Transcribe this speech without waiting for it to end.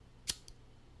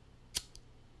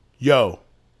Yo,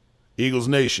 Eagles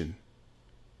Nation,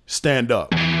 stand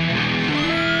up.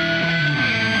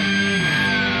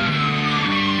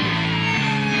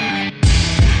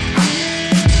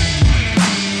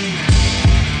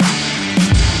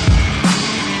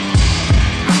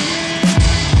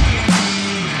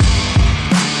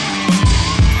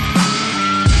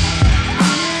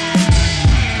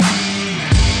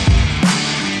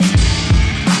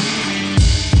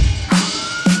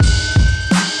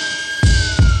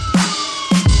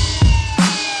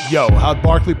 Yo, how'd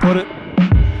Barkley put it?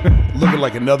 Looking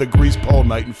like another grease pole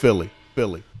night in Philly.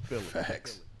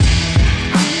 Facts.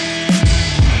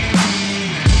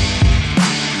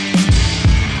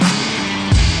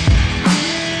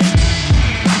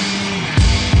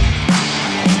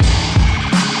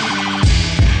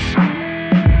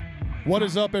 What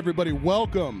is up, everybody?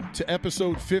 Welcome to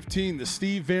episode 15, the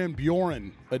Steve Van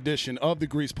Buren edition of the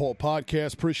Grease Pole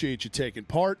Podcast. Appreciate you taking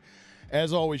part.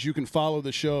 As always, you can follow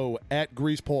the show at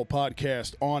Grease Pole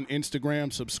Podcast on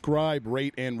Instagram. Subscribe,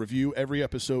 rate, and review. Every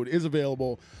episode is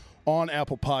available on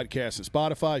Apple Podcasts and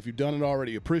Spotify. If you've done it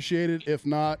already, appreciate it. If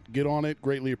not, get on it.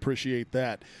 Greatly appreciate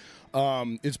that.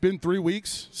 It's been 3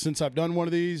 weeks since I've done one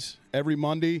of these. Every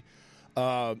Monday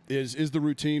is the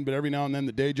routine, but every now and then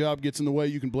the day job gets in the way.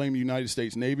 You can blame the United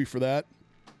States Navy for that.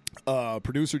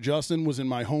 Producer Justin was in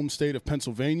my home state of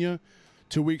Pennsylvania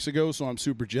 2 weeks ago, so I'm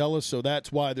super jealous. So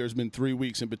that's why there's been 3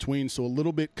 weeks in between. So a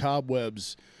little bit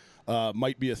cobwebs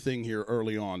might be a thing here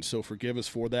early on. So forgive us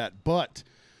for that. But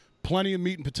plenty of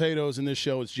meat and potatoes in this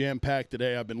show. It's jam-packed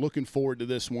today. I've been looking forward to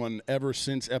this one ever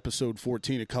since episode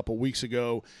 14 a couple weeks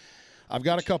ago. I've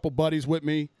got a couple buddies with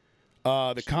me.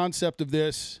 The concept of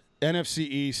this, NFC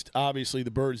East, obviously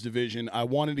the Birds division. I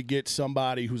wanted to get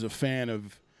somebody who's a fan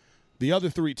of the other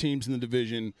three teams in the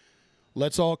division.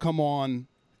 Let's all come on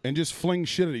and just fling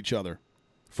shit at each other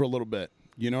for a little bit.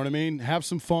 You know what I mean? Have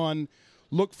some fun.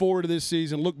 Look forward to this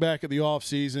season. Look back at the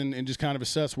offseason and just kind of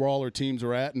assess where all our teams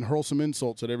are at and hurl some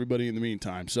insults at everybody in the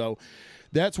meantime. So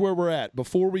that's where we're at.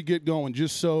 Before we get going,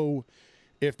 just so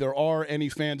if there are any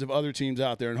fans of other teams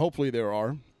out there, and hopefully there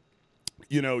are,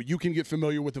 you know, you can get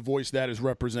familiar with the voice that is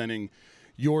representing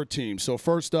your team. So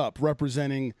first up,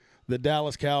 representing the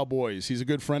Dallas Cowboys. He's a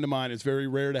good friend of mine. It's very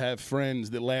rare to have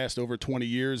friends that last over 20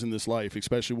 years in this life,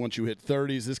 especially once you hit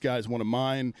 30s. This guy's one of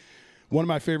mine. One of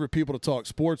my favorite people to talk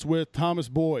sports with, Thomas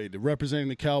Boyd, representing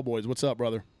the Cowboys. What's up,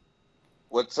 brother?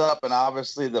 What's up? And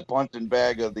obviously the punching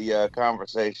bag of the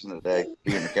conversation today,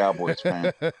 being a Cowboys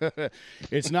fan.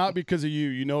 It's not because of you.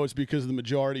 You know it's because of the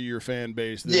majority of your fan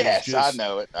base. Yes, just, I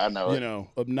know it. You know,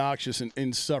 obnoxious and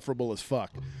insufferable as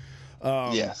fuck.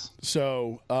 Yes.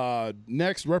 So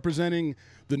next, representing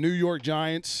the New York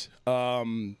Giants,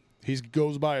 he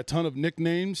goes by a ton of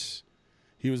nicknames.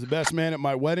 He was the best man at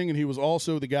my wedding, and he was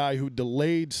also the guy who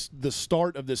delayed the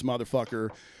start of this motherfucker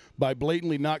by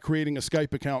blatantly not creating a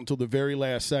Skype account until the very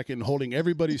last second, holding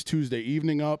everybody's Tuesday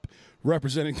evening up.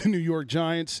 Representing the New York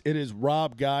Giants, it is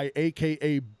Rob Guy,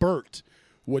 a.k.a. Bert,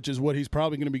 which is what he's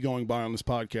probably going to be going by on this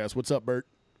podcast. What's up, Bert?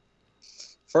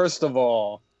 First of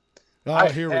all,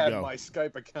 here we had go. my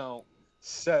Skype account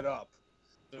set up.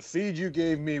 The feed you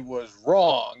gave me was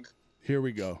wrong. Here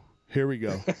we go.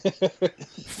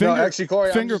 No, actually,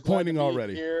 Corey, finger I'm just glad pointing to be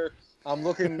already. Here. I'm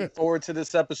looking forward to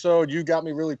this episode. You got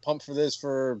me really pumped for this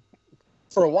for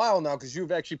a while now because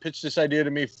you've actually pitched this idea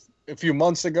to me a few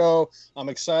months ago. I'm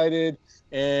excited,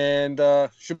 and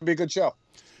should be a good show.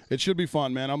 It should be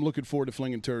fun, man. I'm looking forward to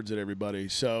flinging turds at everybody.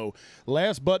 So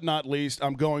last but not least,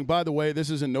 I'm going, by the way, this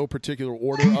is in no particular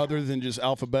order other than just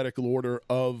alphabetical order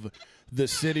of the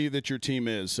city that your team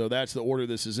is. So that's the order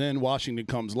this is in. Washington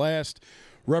comes last.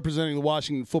 Representing the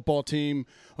Washington football team,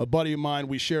 a buddy of mine,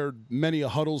 we shared many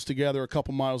huddles together a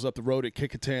couple miles up the road at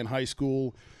Kecoughtan High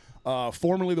School.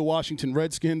 Formerly the Washington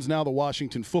Redskins, now the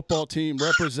Washington football team,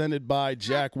 represented by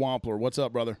Jack Wampler. What's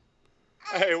up, brother?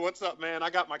 Hey, what's up, man?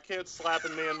 I got my kids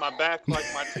slapping me in my back like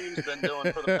my team's been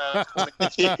doing for the past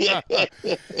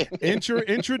 20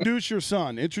 Introduce your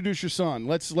son.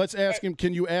 Let's ask him.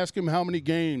 Can you ask him how many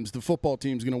games the football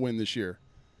team's going to win this year?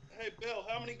 Hey, Bill,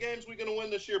 how many games we going to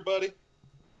win this year, buddy?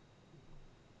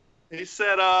 He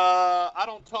said, I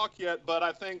don't talk yet, but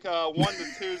I think 1 to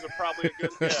 2 is probably a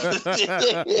good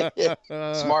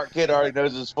guess. Smart kid already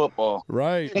knows his football.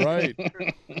 Right.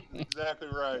 Exactly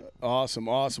right. Awesome.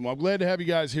 I'm glad to have you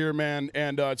guys here, man.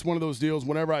 And it's one of those deals,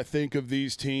 whenever I think of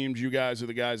these teams, you guys are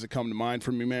the guys that come to mind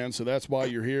for me, man. So that's why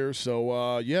you're here.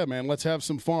 So, yeah, man, let's have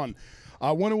some fun.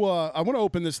 I want to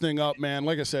open this thing up, man.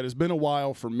 Like I said, it's been a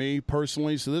while for me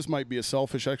personally, so this might be a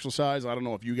selfish exercise. I don't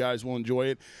know if you guys will enjoy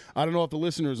it. I don't know if the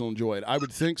listeners will enjoy it. I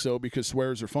would think so because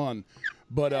swears are fun.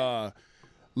 But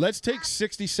Let's take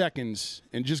 60 seconds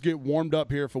and just get warmed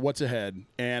up here for what's ahead.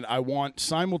 And I want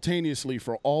simultaneously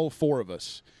for all four of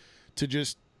us to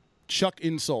just chuck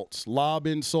insults, lob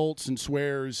insults and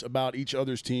swears about each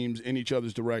other's teams in each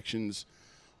other's directions.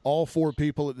 All four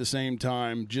people at the same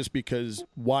time, just because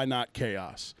why not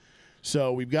chaos?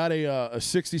 So we've got a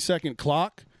 60-second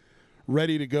clock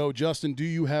ready to go. Justin, do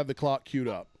you have the clock queued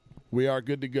up? We are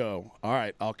good to go. All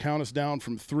right, I'll count us down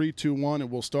from 3, 2, 1, and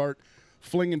we'll start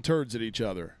flinging turds at each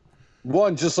other.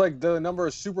 One, just like the number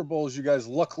of Super Bowls you guys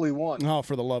luckily won. Oh,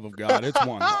 for the love of God, it's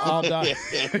one. I'll die.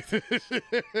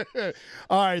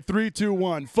 All right, 3, 2,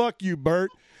 1. Fuck you, Bert.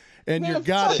 And your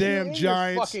goddamn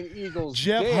Giants,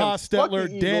 Jeff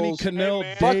Hostetler, Danny Cannell,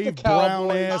 Dave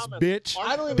Brown-ass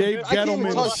bitch, Dave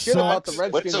Gettleman sucks.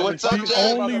 The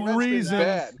only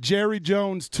reason Jerry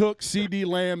Jones took C.D.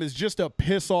 Lamb is just to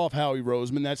piss off Howie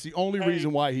Roseman. That's the only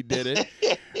reason why he did it.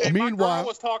 Meanwhile, my girl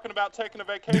was talking about taking a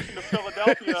vacation to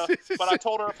Philadelphia, but I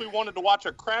told her if we wanted to watch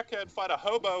a crackhead fight a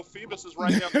hobo, Phoebus is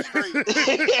right down the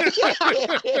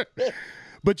street.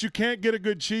 But you can't get a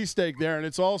good cheesesteak there, and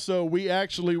it's also we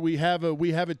have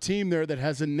a team there that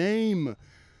has a name,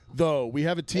 though. We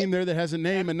have a team there that has a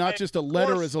name and not just a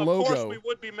letter as a logo. Of course, we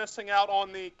would be missing out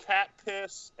on the cat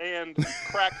piss and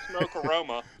crack smoke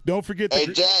aroma. Don't forget the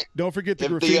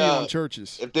graffiti on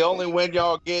churches. If the only win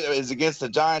y'all get is against the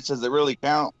Giants, does it really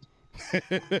count?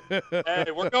 Hey,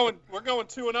 we're going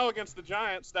 2-0 against the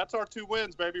Giants. That's our 2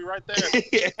 wins, baby, right there.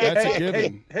 That's a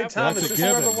given. Hey, Thomas, that's a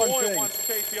given. remember one thing. Once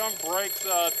Chase Young breaks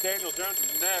Daniel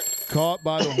Jones' neck. Caught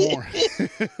by the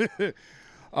horn.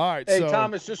 All right. Hey,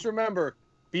 Thomas, just remember,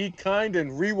 be kind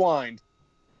and rewind.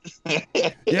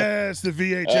 Yes, the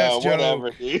VHS joke.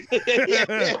 Whatever, dude.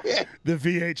 The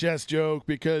VHS joke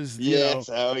because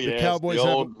the Cowboys the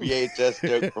old VHS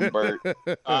joke from Bert.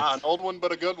 An old one,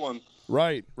 but a good one.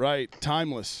 Right.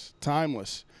 Timeless.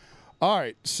 All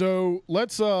right, so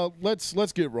let's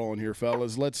get rolling here,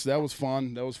 fellas. That was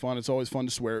fun. It's always fun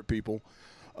to swear at people.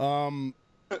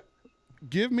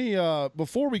 Give me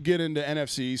before we get into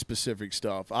NFC specific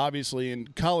stuff. Obviously, in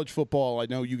college football, I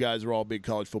know you guys are all big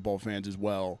college football fans as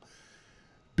well.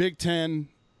 Big Ten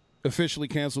officially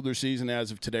canceled their season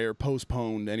as of today, or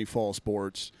postponed any fall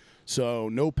sports. So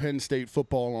no Penn State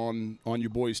football on your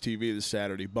boys' TV this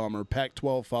Saturday. Bummer.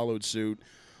 Pac-12 followed suit.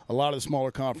 A lot of the smaller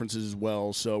conferences as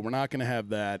well. So we're not going to have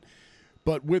that.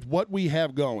 But with what we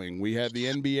have going, we have the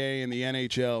NBA and the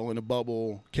NHL in a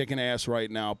bubble kicking ass right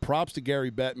now. Props to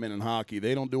Gary Bettman in hockey.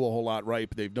 They don't do a whole lot right,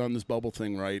 but they've done this bubble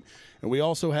thing right. And we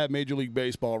also have Major League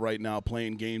Baseball right now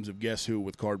playing games of Guess Who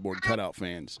with cardboard cutout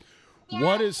fans.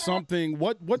 What is something,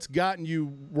 what's gotten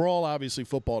you, we're all obviously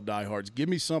football diehards. Give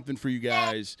me something for you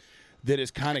guys that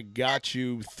has kind of got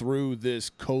you through this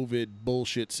COVID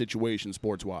bullshit situation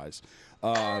sports-wise.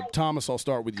 Thomas, I'll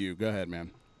start with you. Go ahead,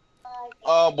 man.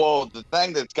 Well, the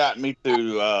thing that's gotten me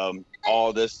through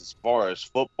all this as far as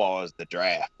football is the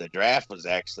draft. The draft was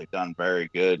actually done very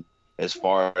good as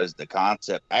far as the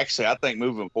concept. Actually, I think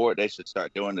moving forward, they should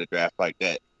start doing the draft like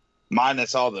that.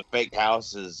 Minus all the fake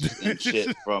houses and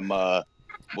shit from,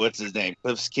 what's his name,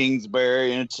 Cliff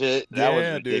Kingsbury and shit. That was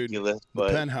ridiculous. Dude. But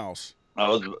the penthouse. I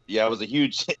was a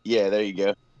huge, there you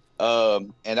go.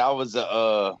 And I was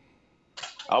a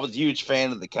huge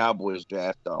fan of the Cowboys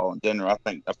draft all in general.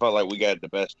 I felt like we got the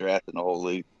best draft in the whole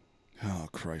league. Oh,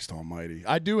 Christ almighty.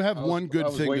 I do have one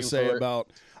good thing to say about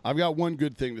 – I've got one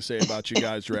good thing to say about you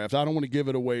guys' draft. I don't want to give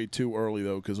it away too early,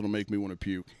 though, because it'll make me want to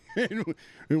puke.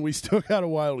 And we still got a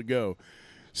while to go.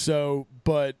 So,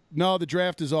 but, no, the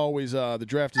draft is always I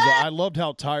loved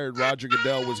how tired Roger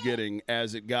Goodell was getting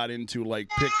as it got into, like,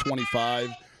 pick 25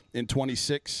 and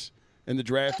 26 in the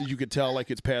draft. You could tell,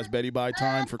 like, it's past Betty Bye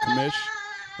time for Commish.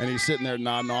 And he's sitting there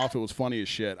nodding off. It was funny as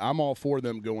shit. I'm all for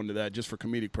them going to that just for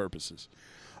comedic purposes.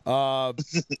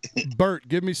 Bert,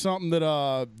 give me something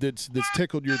that's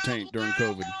tickled your taint during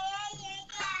COVID.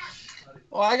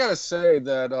 Well, I gotta say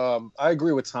that I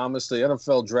agree with Thomas. The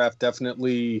NFL draft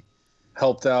definitely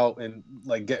helped out and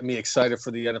like get me excited for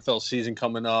the NFL season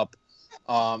coming up.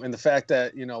 And the fact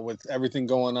that with everything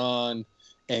going on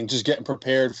and just getting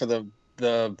prepared for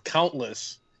the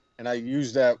countless, and I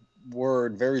use that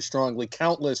word very strongly,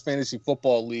 countless fantasy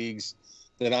football leagues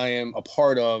that I am a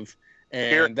part of,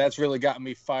 and that's really gotten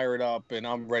me fired up, and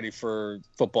I'm ready for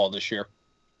football this year.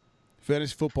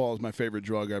 Fantasy football is my favorite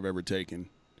drug I've ever taken,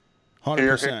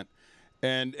 100%.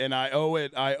 And I owe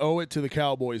it to the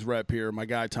Cowboys rep here, my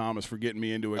guy Thomas, for getting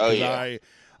me into it. Oh, yeah.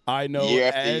 I know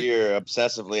year after year,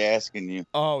 obsessively asking you.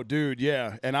 Oh, dude,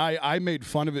 yeah. And I made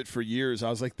fun of it for years. I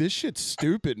was like, this shit's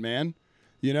stupid, man.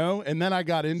 And then I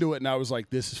got into it, and I was like,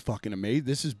 this is fucking amazing.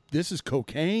 This is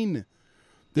cocaine.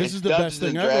 This is the best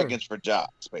thing ever. Dragons for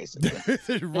jobs, basically.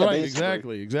 Right,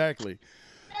 exactly.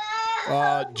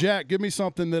 Jack, give me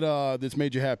something that's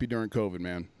made you happy during COVID,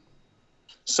 man.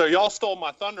 So y'all stole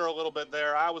my thunder a little bit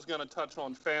there. I was going to touch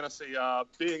on fantasy.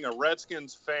 Being a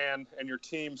Redskins fan and your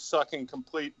team sucking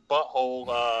complete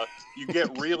butthole, you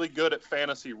get really good at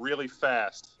fantasy really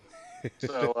fast.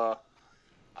 So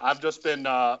I've just been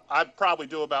I probably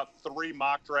do about 3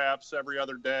 mock drafts every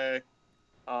other day.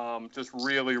 Just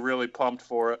really, really pumped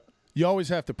for it. You always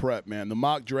have to prep, man. The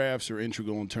mock drafts are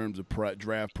integral in terms of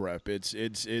draft prep. It's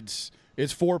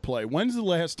foreplay. When's the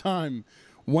last time,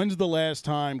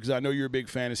 because I know you're a big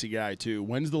fantasy guy too,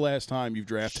 when's the last time you've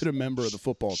drafted a member of the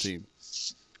football team?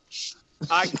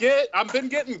 I've been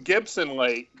getting Gibson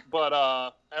late,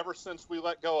 but ever since we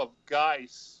let go of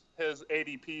Geis, his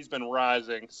ADP's been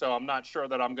rising, so I'm not sure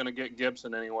that I'm going to get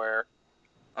Gibson anywhere.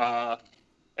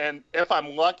 And if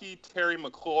I'm lucky, Terry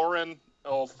McLaurin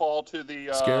will fall to the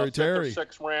 5th or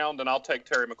 6th round, and I'll take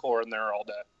Terry McLaurin there all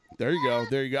day. There you go.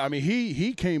 I mean,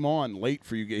 he came on late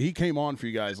for you. He came on for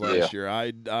you guys last year.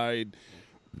 I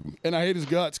hate his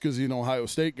guts because he's an Ohio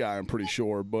State guy, I'm pretty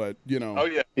sure. But oh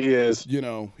yeah, he is.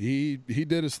 He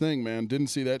did his thing, man. Didn't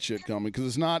see that shit coming because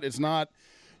it's not.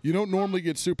 You don't normally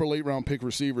get super late round pick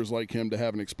receivers like him to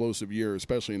have an explosive year,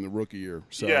 especially in the rookie year.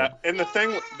 So yeah, and the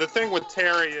thing with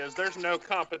Terry is there's no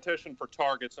competition for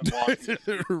targets in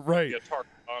Washington. Right. Be a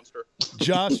target monster.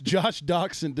 Josh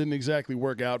Doxson didn't exactly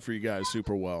work out for you guys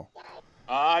super well.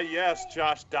 Yes,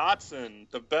 Josh Dotson,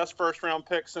 the best first-round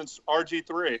pick since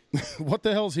RG3. What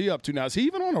the hell's he up to now? Is he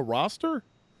even on a roster?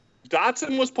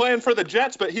 Dotson was playing for the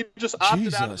Jets, but he just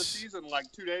opted out of the season like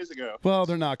 2 days ago. Well,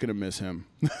 they're not going to miss him.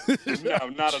 No,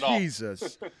 not at all.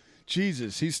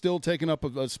 Jesus, he's still taking up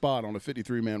a spot on a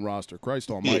 53-man roster.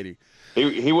 Christ almighty.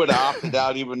 He would have opted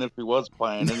out even if he was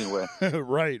playing anyway.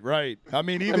 Right. I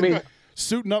mean,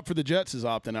 suiting up for the Jets is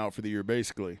opting out for the year,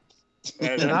 basically.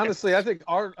 And honestly, I think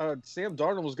Sam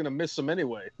Darnold was going to miss him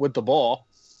anyway with the ball.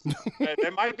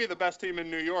 They might be the best team in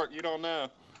New York. You don't know.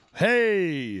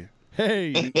 Hey,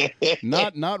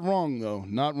 not wrong though.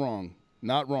 Not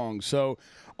wrong. So,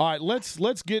 all right, let's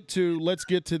get to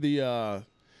the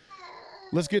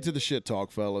shit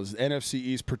talk, fellas. NFC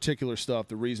East particular stuff.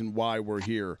 The reason why we're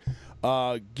here.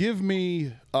 Give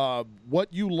me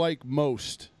what you like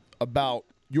most about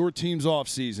your team's off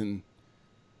season,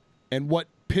 and what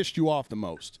pissed you off the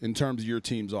most in terms of your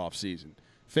team's off season.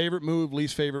 Favorite move,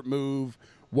 least favorite move,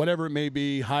 whatever it may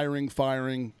be. Hiring,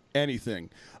 firing, anything.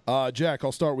 Jack,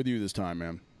 I'll start with you this time,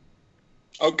 man.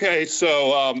 Okay,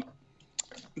 so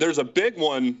there's a big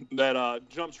one that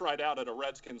jumps right out at a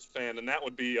Redskins fan, and that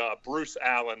would be Bruce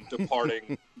Allen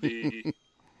departing the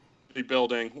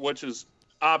building, which is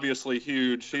obviously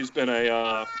huge. He's been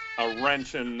a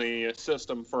wrench in the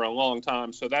system for a long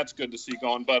time, so that's good to see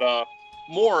gone. But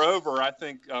moreover, I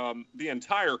think the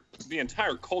entire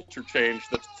culture change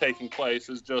that's taking place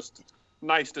is just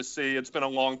nice to see. It's been a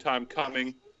long time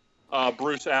coming.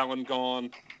 Bruce Allen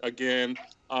gone again,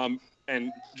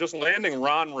 and just landing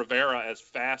Ron Rivera as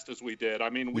fast as we did. I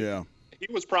mean, he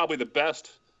was probably the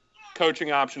best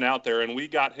coaching option out there, and we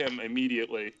got him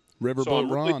immediately. So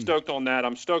I'm really stoked on that.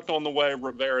 I'm stoked on the way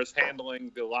Rivera's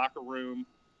handling the locker room.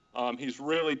 He's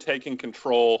really taking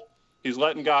control. He's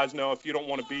letting guys know if you don't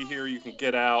want to be here, you can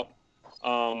get out.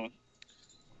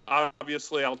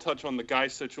 Obviously, I'll touch on the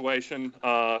Geis situation.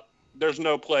 There's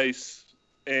no place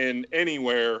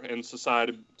anywhere in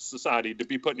society to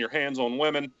be putting your hands on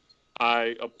women.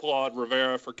 I applaud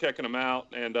Rivera for kicking him out,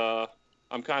 and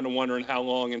I'm kind of wondering how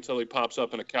long until he pops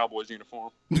up in a Cowboys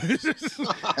uniform.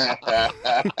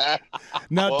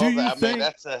 Now, do you think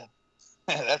that's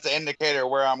an indicator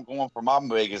where I'm going for my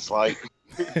biggest like?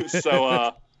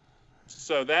 So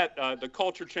that the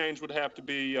culture change would have to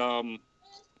be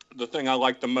the thing I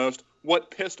like the most.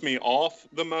 What pissed me off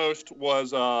the most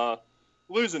was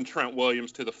losing Trent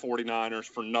Williams to the 49ers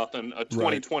for nothing, a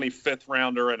 2020 fifth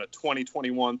rounder and a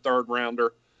 2021 third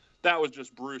rounder. That was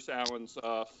just Bruce Allen's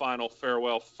final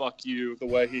farewell fuck you, the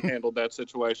way he handled that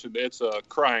situation. It's a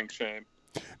crying shame.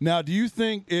 Now, do you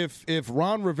think if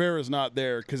Ron Rivera's not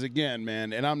there, because again,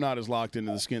 man, and I'm not as locked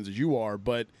into the Skins as you are,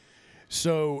 but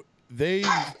so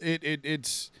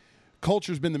it's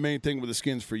culture's been the main thing with the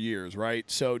Skins for years, right?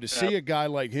 So to see a guy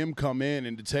like him come in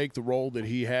and to take the role that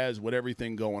he has with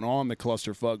everything going on, the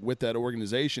clusterfuck with that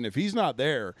organization, if he's not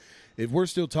there, if we're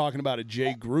still talking about a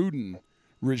Jay Gruden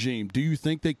regime, do you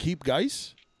think they keep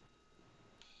Geis?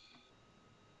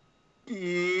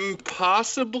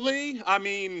 Possibly. I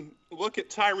mean, look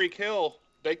at Tyreek Hill.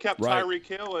 They kept Tyreek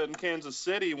Hill in Kansas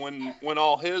City when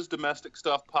all his domestic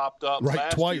stuff popped up.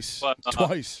 Twice. But,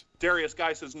 Darius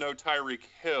Geis is no Tyreek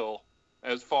Hill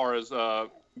as far as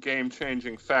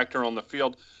game-changing factor on the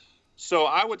field. So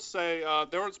I would say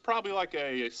there was probably like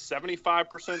a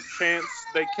 75% chance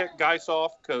they kick Geis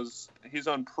off because he's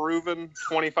unproven.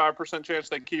 25% chance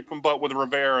they keep him, but with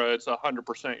Rivera, it's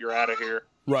 100% you're out of here.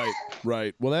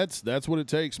 Right. Well, that's what it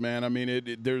takes, man. I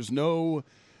mean, there's no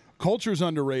culture's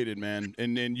underrated, man,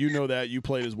 and you know that. You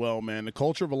played as well, man. The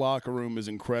culture of a locker room is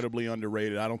incredibly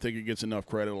underrated. I don't think it gets enough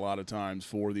credit a lot of times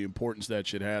for the importance that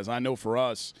shit has. I know for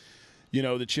us, you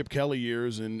know, the Chip Kelly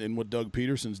years and what Doug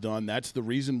Peterson's done, that's the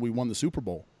reason we won the Super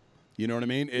Bowl. You know what I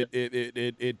mean?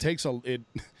 It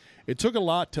took a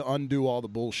lot to undo all the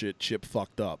bullshit Chip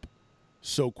fucked up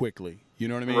so quickly. You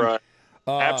know what I mean? Right.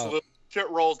 Absolutely. Shit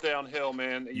rolls downhill,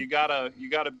 man. You gotta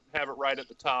have it right at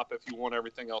the top if you want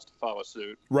everything else to follow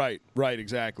suit. Right.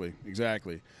 Exactly.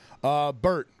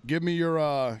 Bert, give me your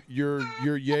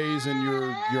yays and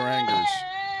your angers.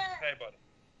 Hey, buddy.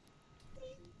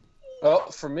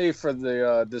 Well, for me, for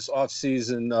the this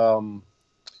offseason,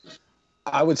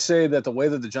 I would say that the way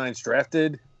that the Giants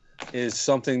drafted is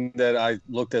something that I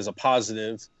looked as a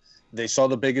positive. They saw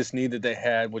the biggest need that they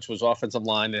had, which was offensive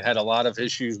line. They had a lot of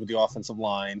issues with the offensive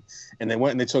line, and they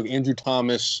went and they took Andrew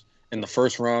Thomas in the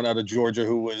first round out of Georgia,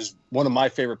 who was one of my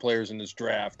favorite players in this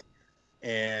draft.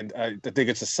 And I think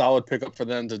it's a solid pickup for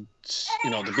them to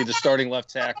be the starting left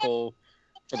tackle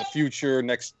for the future,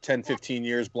 next 10, 15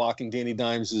 years, blocking Danny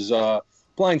Dimes'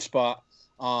 blind spot.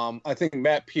 I think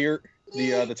Matt Peart,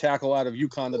 the tackle out of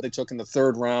UConn that they took in the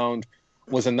third round,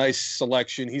 was a nice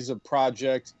selection. He's a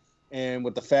project. And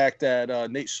with the fact that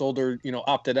Nate Solder,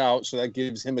 opted out, so that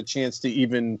gives him a chance to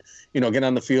even, get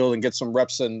on the field and get some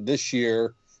reps in this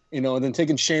year, and then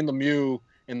taking Shane Lemieux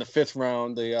in the fifth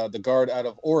round, the guard out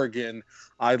of Oregon,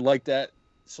 I like that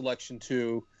selection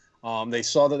too. They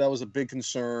saw that was a big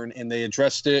concern, and they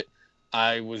addressed it.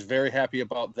 I was very happy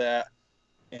about that.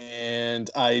 And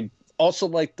I also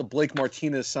like the Blake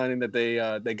Martinez signing that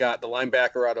they got, the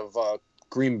linebacker out of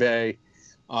Green Bay.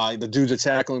 The dude's a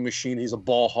tackling machine. He's a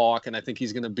ball hawk, and I think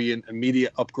he's going to be an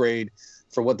immediate upgrade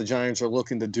for what the Giants are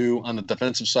looking to do on the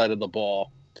defensive side of the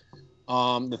ball.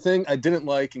 The thing I didn't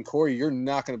like, and Corey, you're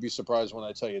not going to be surprised when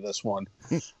I tell you this one.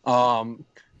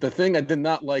 The thing I did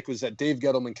not like was that Dave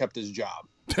Gettleman kept his job.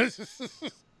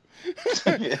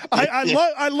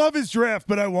 I love his draft,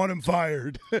 but I want him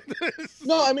fired.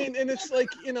 No, I mean, and it's like,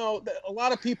 a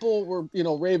lot of people were,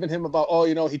 raving him about,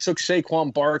 he took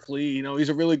Saquon Barkley, he's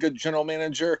a really good general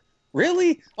manager.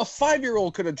 Really? A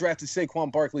 5-year-old could have drafted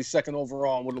Saquon Barkley second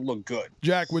overall and would have looked good.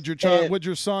 Jack, would your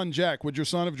son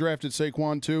have drafted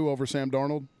Saquon too over Sam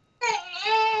Darnold?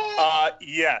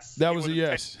 Yes. That was a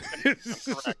yes.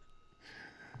 Correct.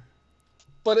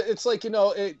 But it's like,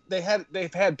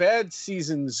 they've had bad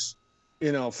seasons,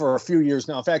 for a few years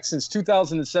now. In fact, since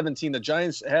 2017, the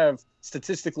Giants have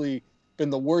statistically been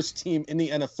the worst team in the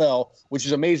NFL, which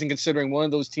is amazing considering one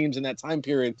of those teams in that time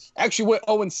period actually went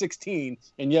 0-16,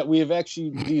 and yet we have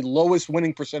actually the lowest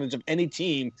winning percentage of any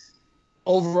team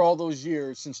over all those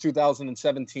years since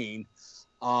 2017.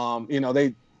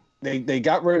 They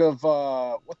got rid of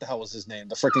what the hell was his name?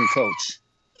 The freaking coach,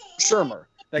 Shermer.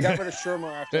 They got rid of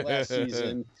Shermer after last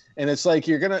season. And it's like,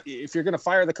 if you're gonna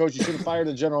fire the coach, you should have fired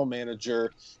the general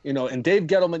manager. And Dave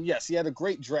Gettleman, yes, he had a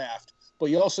great draft, but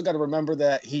you also got to remember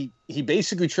that he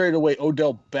basically traded away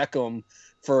Odell Beckham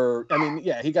for,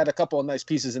 he got a couple of nice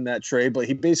pieces in that trade, but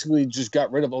he basically just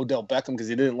got rid of Odell Beckham because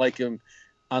he didn't like him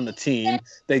on the team.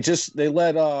 They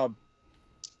let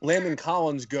Landon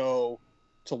Collins go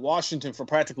to Washington for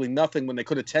practically nothing when they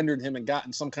could have tendered him and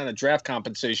gotten some kind of draft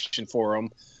compensation for him.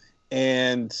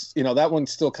 And, that one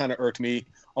still kind of irked me.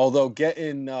 Although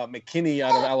getting McKinney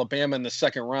out of Alabama in the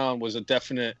second round was a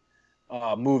definite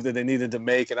move that they needed to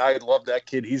make. And I love that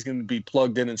kid. He's going to be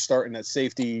plugged in and starting at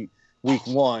safety week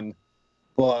 1.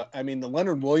 But, the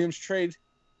Leonard Williams trade,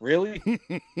 really?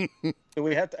 Do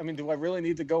I really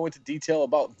need to go into detail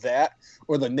about that?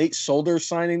 Or the Nate Solder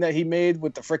signing that he made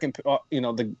with the freaking,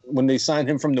 when they signed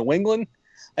him from New England?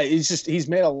 He's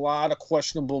made a lot of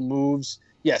questionable moves.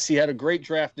 Yes, he had a great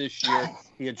draft this year.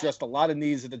 He addressed a lot of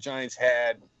needs that the Giants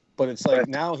had, but it's like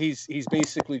now he's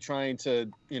basically trying to,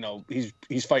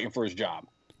 he's fighting for his job.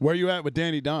 Where are you at with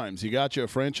Danny Dimes? He got you a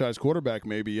franchise quarterback,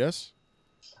 maybe, yes?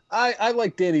 I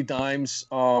like Danny Dimes.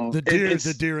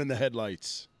 The deer in the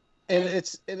headlights. And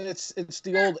it's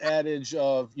the old adage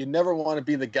of you never want to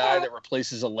be the guy that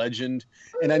replaces a legend.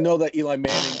 And I know that Eli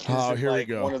Manning is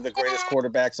one of the greatest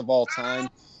quarterbacks of all time.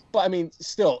 But,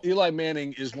 still, Eli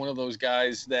Manning is one of those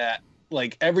guys that,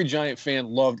 like, every Giant fan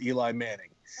loved Eli Manning.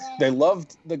 They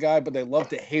loved the guy, but they loved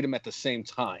to hate him at the same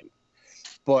time.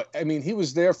 But, he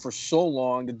was there for so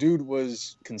long. The dude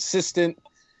was consistent.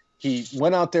 He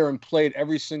went out there and played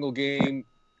every single game,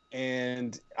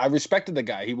 And I respected the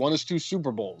guy. He won his 2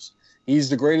 Super Bowls. He's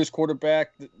the greatest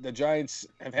quarterback the Giants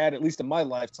have had, at least in my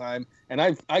lifetime. And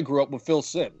I grew up with Phil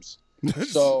Simms.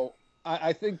 So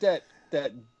I think that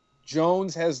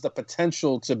Jones has the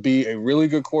potential to be a really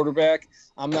good quarterback.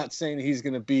 I'm not saying he's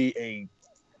going to be a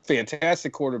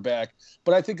fantastic quarterback,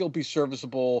 but I think he'll be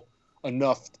serviceable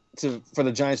enough for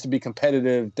the Giants to be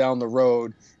competitive down the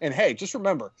road. And, hey, just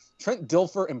remember, Trent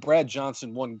Dilfer and Brad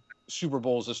Johnson won Super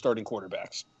Bowls as starting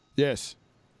quarterbacks. Yes.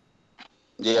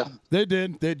 Yeah. They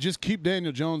did. They just keep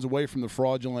Daniel Jones away from the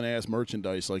fraudulent-ass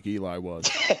merchandise like Eli was.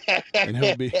 And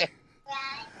he'll be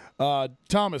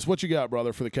Thomas, what you got,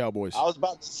 brother, for the Cowboys? I was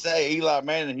about to say Eli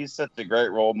Manning. He's such a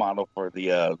great role model for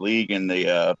the league and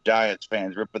the Giants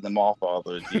fans, ripping them off all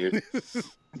those years.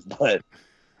 but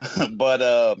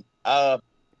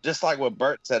just like what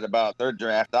Bert said about their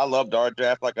draft, I loved our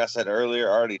draft. Like I said earlier,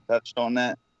 I already touched on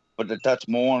that. But to touch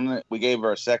more on it, we gave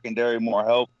our secondary more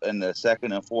help in the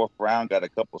 2nd and 4th round. Got a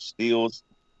couple steals,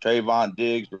 Trayvon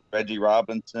Diggs, Reggie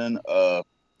Robinson.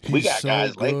 We got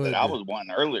guys late that I was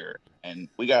wanting earlier, and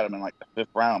we got them in like the 5th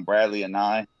round, Bradley and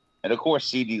I. And, of course,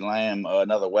 CeeDee Lamb,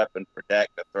 another weapon for Dak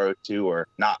to throw to or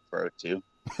not throw to.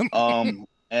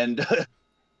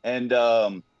 And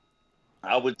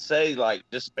I would say, like,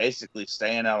 just basically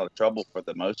staying out of trouble for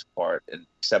the most part,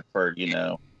 except for,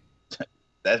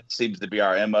 that seems to be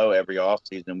our MO every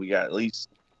offseason. We got at least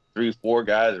 3-4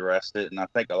 guys arrested, and I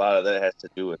think a lot of that has to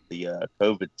do with the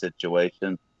COVID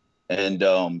situation.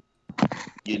 And,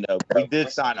 we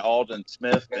did sign Alden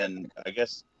Smith, and I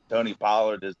guess Tony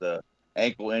Pollard is the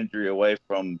ankle injury away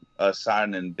from us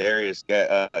signing Darius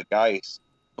Geis.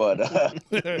 But,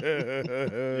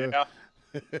 Yeah.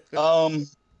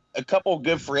 a couple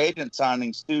good free agent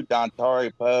signings too,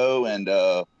 Dontari Poe and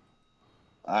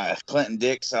Clinton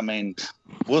Dix. I mean,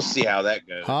 we'll see how that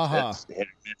goes. That's hit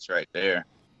or miss right there.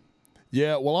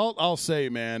 Yeah, well, I'll say,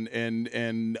 man,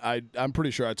 and I'm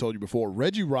pretty sure I told you before,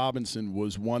 Reggie Robinson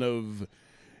was one of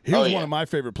my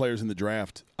favorite players in the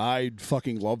draft. I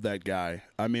fucking love that guy.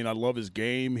 I mean, I love his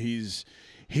game.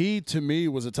 He to me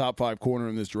was a top 5 corner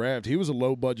in this draft. He was a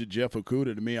low budget Jeff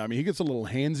Okudah to me. I mean, he gets a little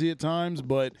handsy at times,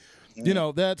 but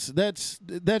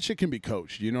that shit can be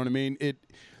coached. You know what I mean?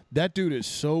 That dude is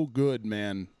so good,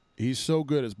 man. He's so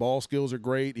good. His ball skills are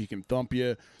great. He can thump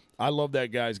you. I love that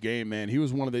guy's game, man. He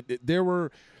was one of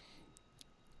the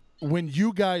 – when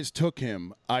you guys took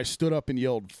him, I stood up and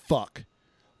yelled, fuck,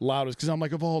 loudest, because I'm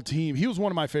like, of all team, he was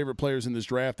one of my favorite players in this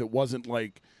draft that wasn't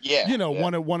like,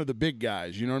 one of the big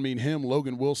guys. You know what I mean? Him,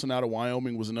 Logan Wilson out of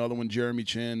Wyoming was another one. Jeremy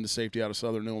Chin, the safety out of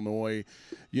Southern Illinois.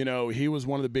 He was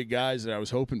one of the big guys that I was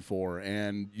hoping for.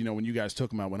 And, when you guys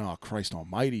took him, I went, oh, Christ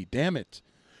almighty, damn it.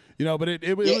 But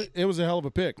it was a hell of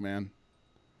a pick, man.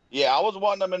 Yeah, I was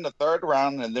wanting them in the 3rd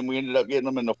round, and then we ended up getting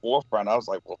them in the 4th round. I was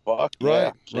like, well, fuck.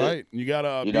 Right, yeah, right. You got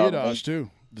Biodas, too,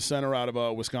 the center out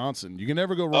of Wisconsin. You can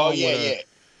never go wrong You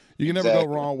can never go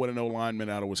wrong with an O-lineman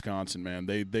out of Wisconsin, man.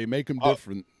 They make them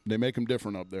different. They make them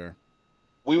different up there.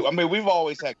 We've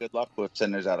always had good luck with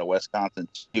centers out of Wisconsin,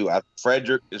 too.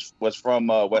 Frederick was from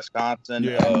Wisconsin,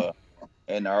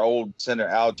 and our old center,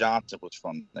 Al Johnson, was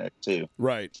from there, too.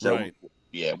 Right, so, right.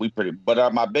 Yeah,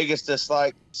 but my biggest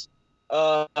dislikes,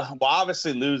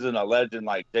 obviously losing a legend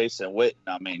like Jason Witten.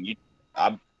 I mean,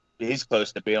 he's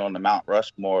close to being on the Mount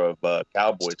Rushmore of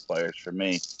Cowboys players for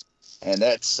me, and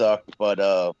that sucked. But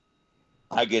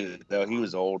I get it though. He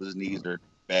was old, his knees are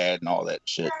bad, and all that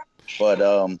shit. But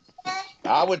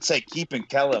I would say keeping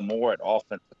Kellen Moore at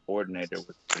offensive coordinator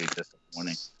was pretty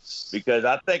disappointing, because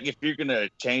I think if you're gonna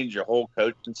change your whole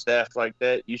coaching staff like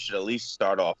that, you should at least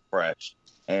start off fresh.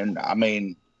 And, I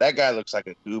mean, that guy looks like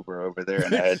a goober over there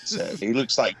in the headset. He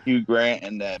looks like Hugh Grant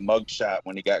in that mugshot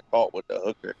when he got caught with the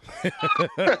hooker.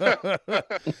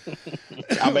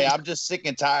 I mean, I'm just sick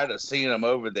and tired of seeing him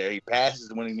over there. He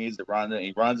passes when he needs to run it.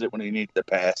 He runs it when he needs to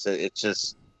pass it.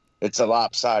 It's a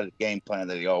lopsided game plan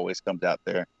that he always comes out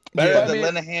there. Better than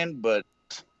Linehan, but...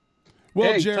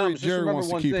 Well, hey, Jerry, Thomas, Jerry wants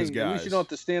to keep his guys. At least you don't have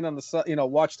to stand on the side,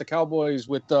 watch the Cowboys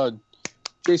with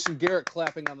Jason Garrett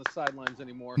clapping on the sidelines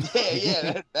anymore.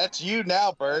 Yeah, that's you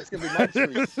now, Bert. It's going to be my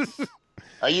treat.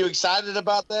 Are you excited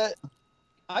about that?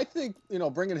 I think,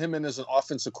 bringing him in as an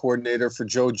offensive coordinator for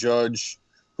Joe Judge,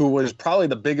 who was probably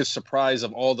the biggest surprise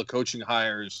of all the coaching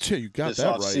hires you got this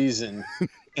that offseason.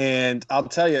 And I'll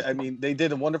tell you, I mean, they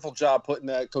did a wonderful job putting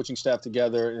that coaching staff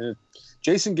together. And if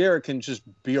Jason Garrett can just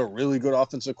be a really good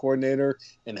offensive coordinator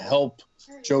and help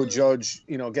Joe Judge,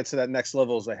 get to that next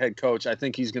level as a head coach, I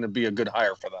think he's going to be a good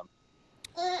hire for them.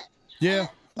 Yeah.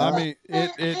 I mean,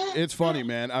 it's funny,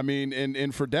 man. I mean,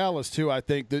 and for Dallas, too, I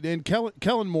think that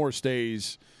Kellen Moore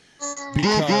stays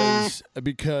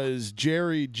because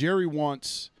Jerry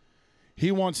wants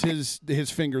he wants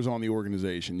his fingers on the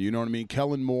organization. You know what I mean?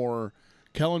 Kellen Moore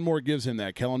gives him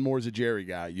that. Kellen Moore's a Jerry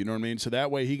guy. You know what I mean? So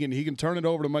that way he can turn it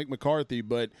over to Mike McCarthy,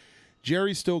 but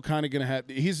Jerry's still kind of going to have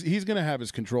he's going to have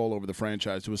his control over the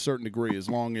franchise to a certain degree as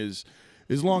long as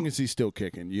he's still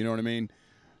kicking. You know what I mean?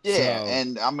 Yeah, So,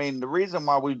 and I mean the reason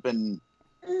why we've been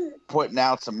putting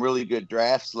out some really good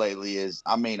drafts lately is,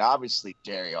 I mean, obviously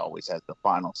Jerry always has the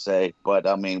final say, but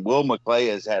I mean Will McClay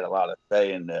has had a lot of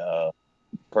say in the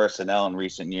personnel in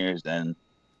recent years, and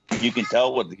you can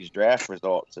tell with these draft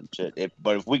results and shit.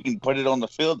 But if we can put it on the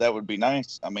field, that would be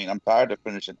nice. I mean, I'm tired of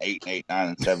finishing 8-8,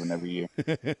 9-7 every year.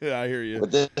 I hear you.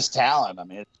 With this talent, I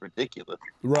mean, it's ridiculous.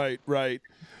 Right.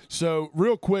 So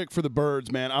real quick for the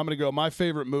Birds, man, I'm going to go. My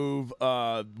favorite move,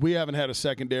 we haven't had a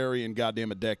secondary in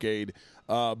goddamn a decade.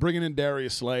 Bringing in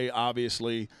Darius Slay,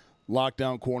 obviously.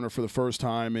 Lockdown corner for the first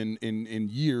time in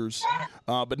years.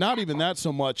 But not even that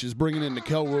so much is bringing in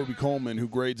Nickel Roby-Coleman, who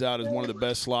grades out as one of the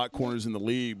best slot corners in the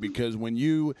league, because when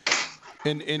you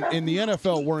in the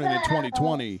NFL we're in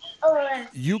 2020,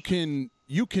 you can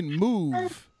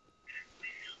move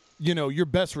your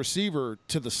best receiver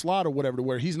to the slot or whatever, to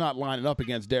where he's not lining up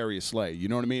against Darius Slay. You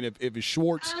know what I mean? If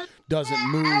Schwartz doesn't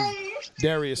move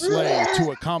Darius Slay to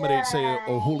accommodate, say,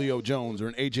 a Julio Jones or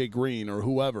an A.J. Green or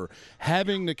whoever,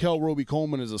 having Nickel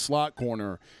Roby-Coleman as a slot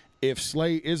corner, if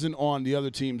Slay isn't on the other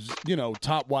team's,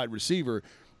 top wide receiver,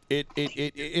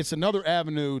 it's another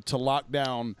avenue to lock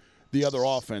down the other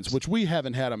offense, which we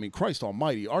haven't had. I mean, Christ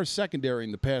almighty, our secondary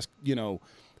in the past,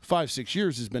 5-6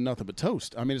 years has been nothing but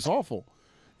toast. I mean, it's awful.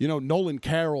 Nolan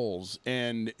Carroll's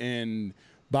and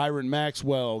Byron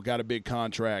Maxwell got a big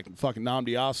contract, and fucking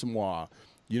Nnamdi Asomugha.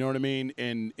 You know what I mean?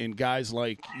 And guys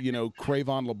like,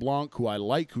 Cravon LeBlanc, who I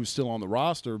like, who's still on the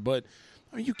roster, but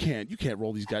I mean, you can't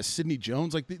roll these guys. Sidney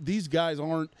Jones, like these guys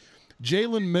aren't.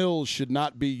 Jalen Mills should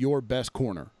not be your best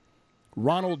corner.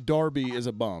 Ronald Darby is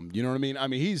a bum. You know what I mean? I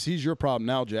mean, he's your problem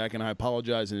now, Jack, and I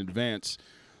apologize in advance.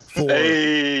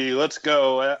 Hey, let's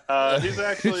go. He's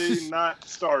actually not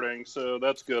starting, so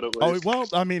that's good at least. Oh, well,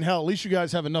 I mean, hell, at least you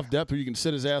guys have enough depth where you can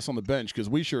sit his ass on the bench, because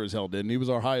we sure as hell didn't. He was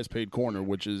our highest paid corner,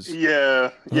 which is... Yeah,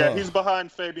 he's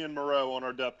behind Fabian Moreau on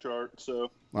our depth chart,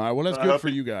 so... All right, well, that's good for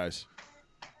you guys.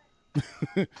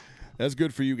 That's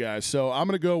good for you guys. So I'm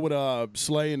going to go with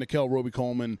Slay and Nickel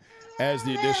Roby-Coleman as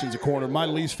the additions of corner. My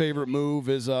least favorite move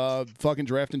is fucking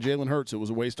drafting Jalen Hurts. It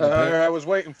was a waste of a pick. I was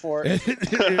waiting for it.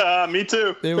 Me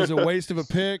too. It was a waste of a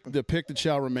pick. The pick that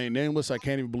shall remain nameless. I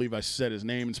can't even believe I said his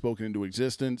name and spoken into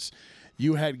existence.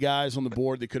 You had guys on the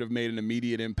board that could have made an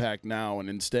immediate impact now, and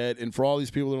instead, and for all these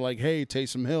people that are like, hey,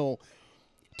 Taysom Hill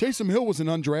was an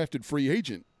undrafted free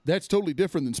agent. That's totally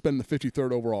different than spending the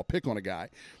 53rd overall pick on a guy.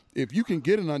 If you can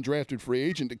get an undrafted free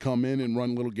agent to come in and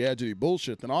run little gadgety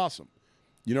bullshit, then awesome.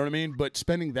 You know what I mean? But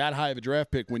spending that high of a draft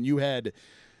pick when you had,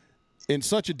 in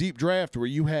such a deep draft where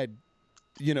you had,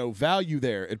 value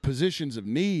there at positions of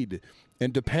need,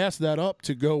 and to pass that up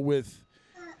to go with,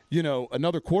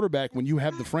 another quarterback when you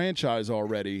have the franchise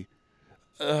already,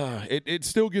 it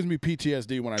still gives me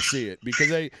PTSD when I see it, because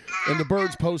the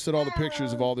Birds posted all the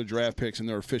pictures of all their draft picks and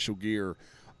their official gear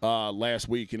last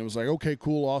week, and it was like, okay,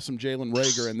 cool, awesome, Jalen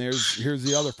Reagor, and here's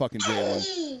the other fucking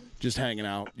Jalen just hanging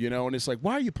out, and it's like,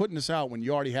 why are you putting this out when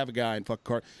you already have a guy in fucking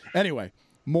card? Anyway,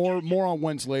 more on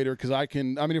Wentz later, because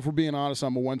if we're being honest,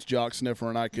 I'm a Wentz jock sniffer,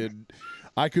 and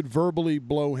I could verbally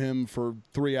blow him for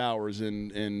 3 hours,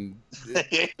 and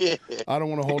I don't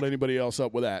want to hold anybody else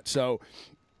up with that. So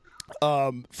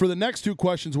for the next two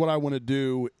questions, what I want to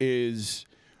do is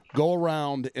go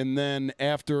around, and then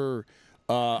after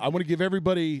I want to give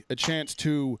everybody a chance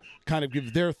to kind of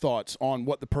give their thoughts on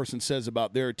what the person says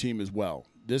about their team as well.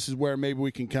 This is where maybe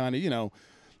we can kind of,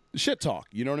 shit talk.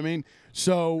 You know what I mean?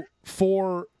 So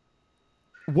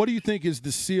what do you think is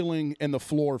the ceiling and the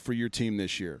floor for your team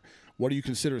this year? What do you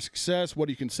consider a success? What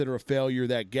do you consider a failure?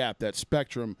 That gap, that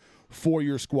spectrum for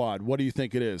your squad. What do you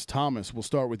think it is? Thomas, we'll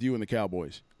start with you and the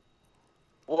Cowboys.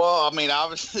 Well, I mean,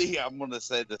 obviously, I'm going to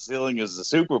say the ceiling is the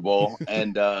Super Bowl,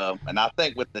 and I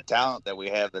think with the talent that we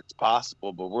have, that's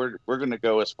possible. But we're going to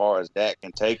go as far as Dak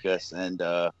can take us, and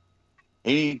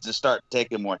he needs to start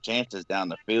taking more chances down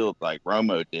the field like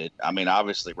Romo did. I mean,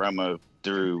 obviously, Romo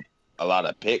threw a lot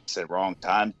of picks at wrong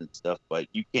times and stuff, but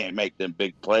you can't make them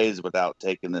big plays without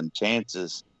taking them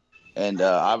chances. And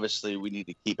obviously, we need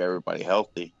to keep everybody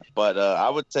healthy. But I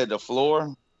would say the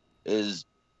floor is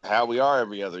how we are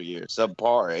every other year,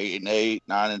 subpar, 8-8,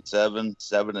 9-7,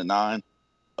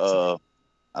 7-9.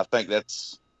 I think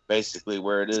that's basically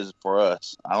where it is for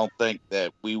us. I don't think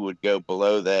that we would go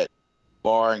below that,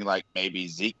 barring like maybe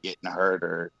Zeke getting hurt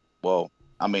or,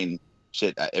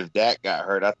 if Dak got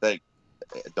hurt, I think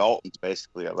Dalton's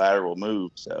basically a lateral move.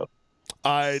 So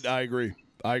I agree.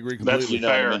 I agree That's completely.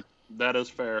 fair. I mean? That is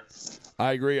fair.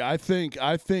 I agree. I think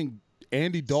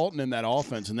Andy Dalton in that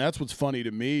offense, and that's what's funny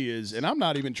to me is, and I'm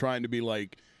not even trying to be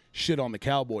like shit on the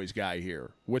Cowboys guy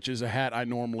here, which is a hat I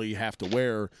normally have to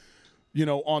wear,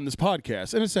 on this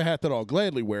podcast. And it's a hat that I'll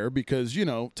gladly wear because,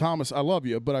 Thomas, I love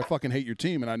you, but I fucking hate your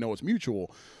team, and I know it's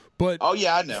mutual. But Oh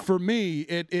yeah, I know. for me,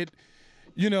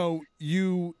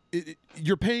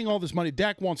 you're paying all this money.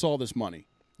 Dak wants all this money.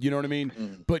 You know what I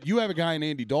mean? But you have a guy in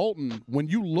Andy Dalton. When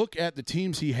you look at the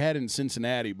teams he had in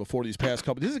Cincinnati before these past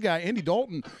couple, this is a guy, Andy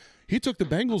Dalton. He took the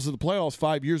Bengals to the playoffs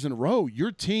 5 years in a row.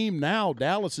 Your team now,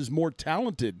 Dallas, is more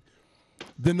talented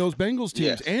than those Bengals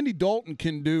teams. Yes. Andy Dalton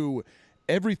can do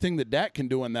everything that Dak can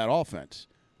do in that offense.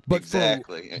 But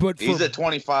Exactly. but He's a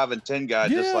 25-10 guy,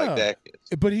 just like Dak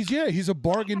is. But he's a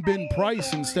bargain bin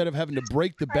price instead of having to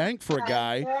break the bank for a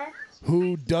guy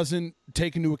who doesn't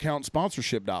take into account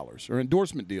sponsorship dollars or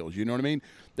endorsement deals. You know what I mean?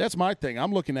 That's my thing.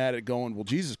 I'm looking at it going, well,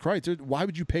 Jesus Christ, why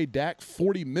would you pay Dak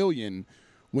 $40 million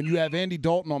when you have Andy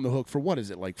Dalton on the hook for what is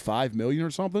it, like $5 million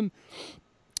or something?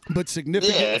 But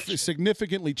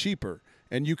significantly cheaper.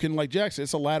 And you can, like Jack said,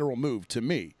 it's a lateral move to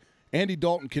me. Andy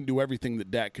Dalton can do everything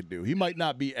that Dak could do. He might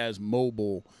not be as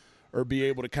mobile or be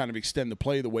able to kind of extend the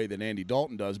play the way that Andy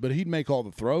Dalton does, but he'd make all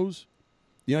the throws.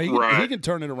 He can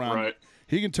turn it around. Right.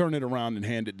 He can turn it around and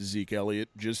hand it to Zeke Elliott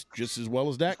just as well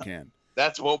as Dak can.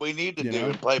 That's what we need to do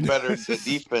and play better the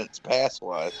defense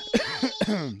pass-wise.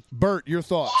 Bert, your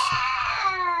thoughts?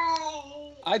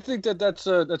 I think that's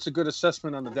a good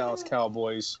assessment on the Dallas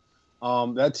Cowboys.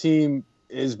 That team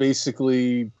is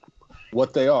basically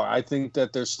what they are. I think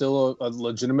that they're still a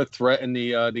legitimate threat in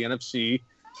the NFC,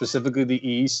 specifically the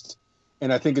East.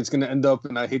 And I think it's going to end up,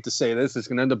 and I hate to say this, it's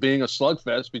going to end up being a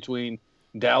slugfest between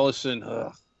Dallas and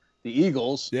the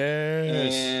Eagles.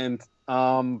 Yes. And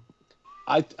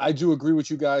I do agree with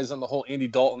you guys on the whole Andy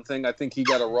Dalton thing. I think he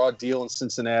got a raw deal in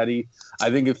Cincinnati. I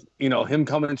think if, him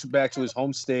coming back to his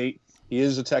home state, he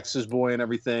is a Texas boy and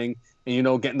everything.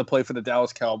 And, getting to play for the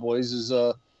Dallas Cowboys is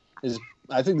I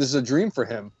think this is a dream for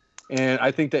him. And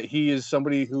I think that he is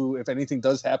somebody who, if anything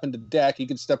does happen to Dak, he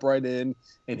can step right in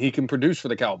and he can produce for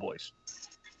the Cowboys.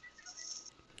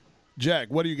 Jack,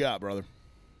 what do you got, brother?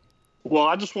 Well,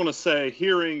 I just want to say,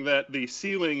 hearing that the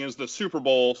ceiling is the Super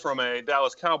Bowl from a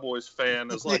Dallas Cowboys fan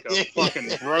is like a fucking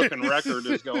broken record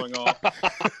is going off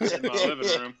in my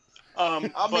living room.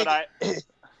 I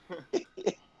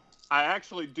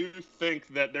actually do think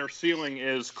that their ceiling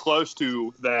is close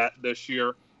to that this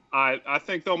year. I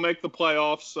think they'll make the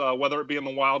playoffs, whether it be in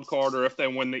the wild card or if they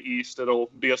win the East. It'll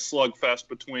be a slugfest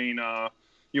between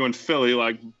you and Philly,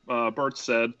 like Bert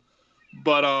said.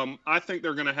 But I think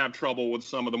they're going to have trouble with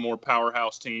some of the more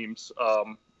powerhouse teams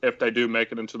if they do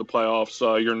make it into the playoffs.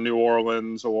 Your New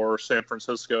Orleans or San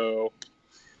Francisco,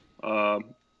 they're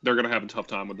going to have a tough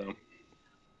time with them.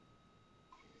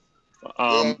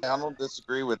 I don't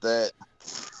disagree with that.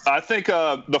 I think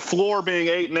the floor being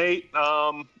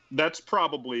 8-8, that's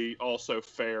probably also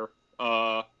fair.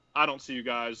 I don't see you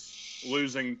guys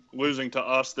losing to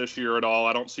us this year at all.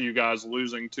 I don't see you guys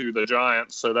losing to the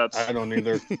Giants. So I don't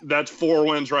either. That's 4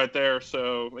 wins right there.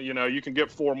 So you can get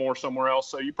 4 more somewhere else.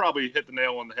 So you probably hit the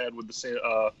nail on the head with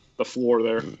the floor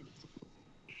there.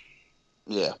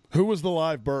 Yeah. Who was the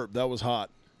live burp? That was hot.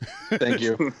 Thank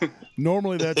you.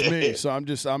 Normally that's me, so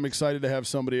I'm excited to have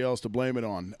somebody else to blame it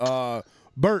on.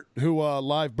 Bert, who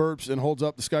live burps and holds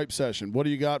up the Skype session. What do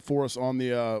you got for us on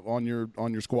the on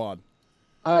your squad?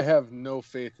 I have no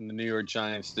faith in the New York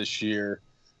Giants this year.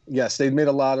 Yes, they've made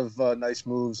a lot of nice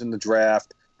moves in the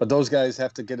draft, but those guys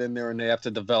have to get in there and they have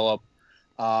to develop.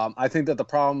 I think that the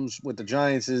problems with the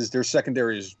Giants is their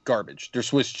secondary is garbage. They're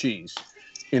Swiss cheese.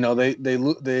 They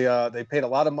paid a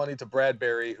lot of money to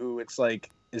Bradbury, who it's like,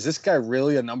 is this guy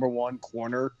really a number one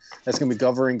corner that's going to be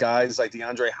governing guys like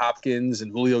DeAndre Hopkins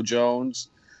and Julio Jones?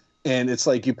 And it's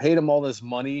like you paid him all this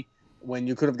money when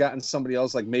you could have gotten somebody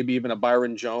else, like maybe even a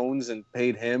Byron Jones, and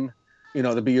paid him,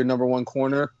 to be your number one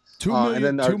corner. And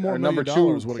then our number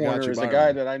two corner is a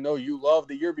guy that I know you loved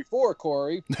the year before,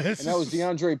 Corey, and that was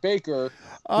DeAndre Baker.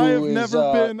 I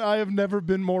have never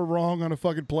been more wrong on a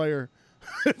fucking player.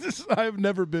 I have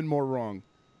never been more wrong.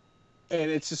 And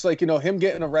it's just like, him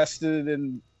getting arrested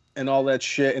and all that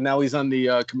shit. And now he's on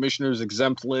the commissioner's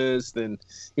exempt list. And,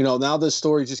 now this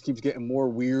story just keeps getting more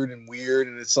weird.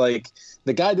 And it's like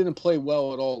the guy didn't play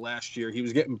well at all last year. He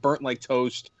was getting burnt like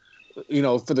toast,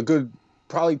 for the good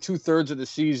probably 2/3 of the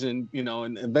season,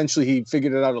 and eventually he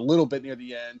figured it out a little bit near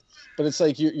the end. But it's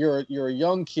like you're a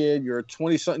young kid. You're a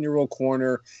 20-something-year-old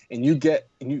corner. And you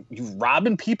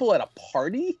robbing people at a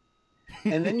party.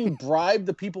 And then you bribe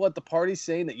the people at the party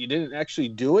saying that you didn't actually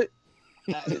do it.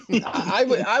 I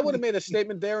would have made a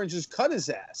statement there and just cut his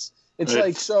ass. It's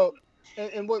like so.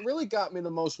 And what really got me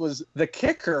the most was the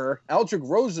kicker, Aldrich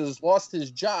Roses, lost his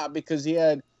job because he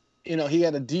had a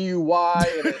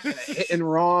DUI and a hit and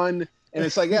run. And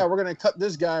it's like, yeah, we're going to cut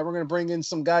this guy. We're going to bring in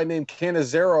some guy named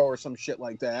Cannizzaro or some shit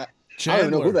like that. Chandler. I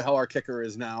don't know who the hell our kicker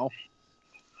is now.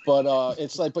 But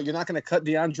it's like, but you're not going to cut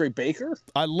DeAndre Baker?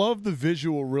 I love the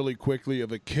visual really quickly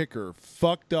of a kicker,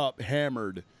 fucked up,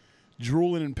 hammered,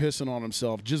 drooling and pissing on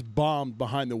himself, just bombed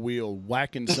behind the wheel,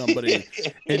 whacking somebody,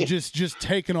 and just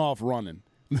taking off running.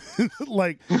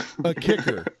 Like a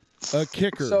kicker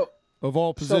of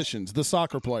all positions, the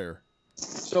soccer player.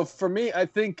 So for me, I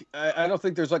think I don't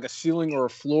think there's like a ceiling or a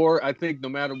floor. I think no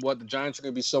matter what, the Giants are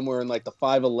going to be somewhere in like the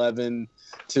 5-11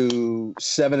 to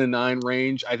 7-9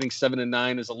 range. I think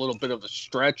 7-9 is a little bit of a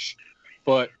stretch,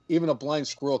 but even a blind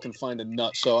squirrel can find a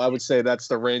nut. So I would say that's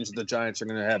the range that the Giants are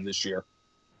going to have this year.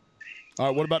 All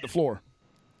right, what about the floor?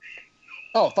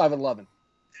 Oh, 5-11.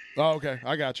 Oh, okay.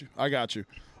 I got you.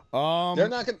 They're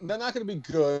not going to be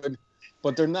good,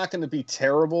 but they're not going to be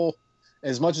terrible.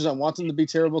 As much as I want them to be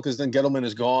terrible, because then Gettleman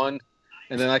is gone,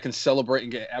 and then I can celebrate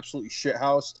and get absolutely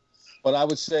shithoused. But I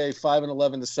would say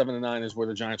 5-11 to 7-9 is where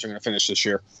the Giants are going to finish this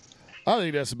year. I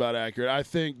think that's about accurate. I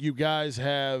think you guys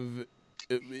have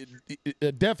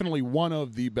definitely one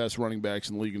of the best running backs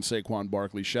in the league in Saquon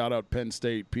Barkley. Shout out Penn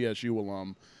State, PSU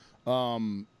alum.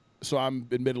 So I'm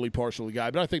admittedly partial to the guy,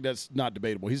 but I think that's not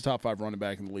debatable. He's a top 5 running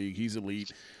back in the league. He's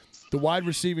elite. The wide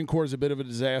receiving core is a bit of a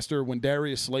disaster. When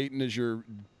Darius Slayton is your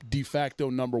de facto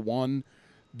number 1,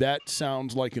 that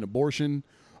sounds like an abortion.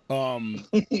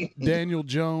 Daniel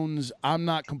Jones, I'm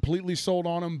not completely sold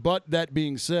on him, but that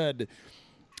being said,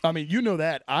 I mean, you know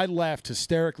that. I laughed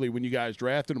hysterically when you guys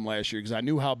drafted him last year because I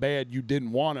knew how bad you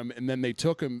didn't want him, and then they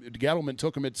took him. Gettleman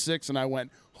took him at 6, and I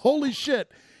went, holy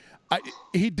shit.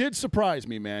 He did surprise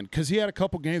me, man, because he had a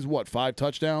couple games, 5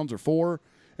 touchdowns or 4?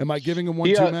 Am I giving him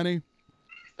one too many?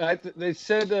 They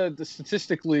said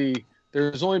statistically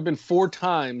there's only been 4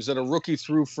 times that a rookie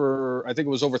threw for, I think it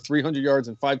was over 300 yards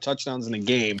and 5 touchdowns in a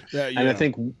game. Yeah. And I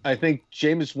think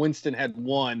Jameis Winston had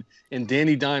 1, and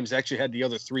Danny Dimes actually had the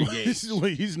other 3 games.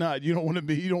 He's not. You don't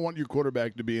want your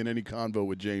quarterback to be in any convo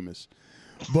with Jameis.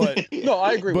 But no,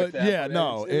 I agree with that. Yeah,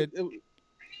 no,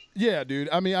 yeah, dude.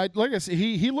 I mean, like I said,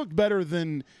 he looked better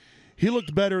than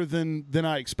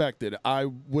I expected. I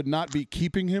would not be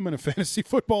keeping him in a fantasy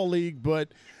football league,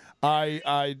 but and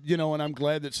I'm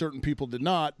glad that certain people did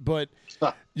not. But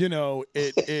he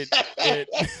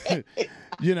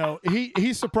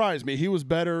surprised me. He was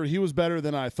better. He was better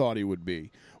than I thought he would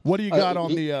be. What do you got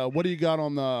on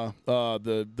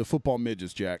the football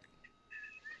midgets, Jack?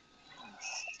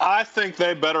 I think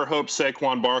they better hope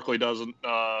Saquon Barkley doesn't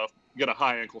get a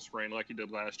high ankle sprain like he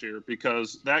did last year,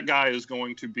 because that guy is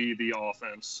going to be the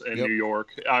offense in New York.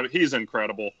 He's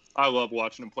incredible. I love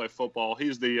watching him play football.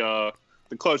 He's the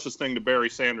closest thing to Barry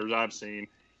Sanders I've seen.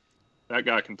 That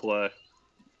guy can play.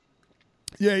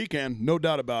 Yeah, he can. No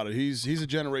doubt about it. He's a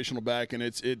generational back, and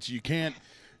it's you can't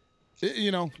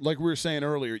like we were saying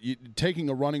earlier, taking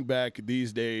a running back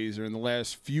these days or in the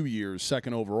last few years,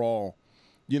 second overall,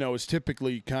 is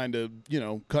typically kind of,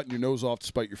 cutting your nose off to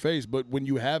spite your face. But when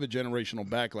you have a generational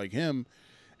back like him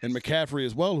and McCaffrey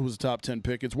as well, who's a top 10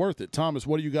 pick, it's worth it. Thomas,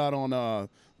 what do you got on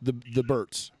the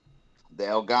Berts? The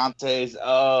Elgantes.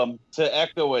 To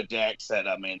echo what Jack said,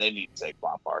 I mean, they need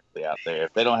Saquon Barkley out there.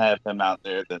 If they don't have him out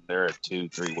there, then they're a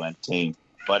 2-3 win team.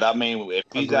 But, I mean, if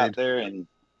he's out there and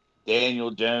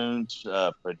Daniel Jones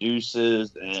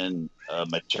produces and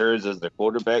matures as their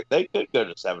quarterback, they could go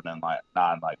to 7-9,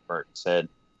 like Burton said.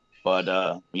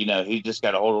 But, he just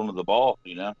got to hold on to the ball.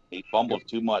 He fumbled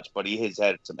too much, but he has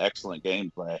had some excellent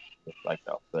games last year, like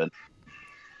I said.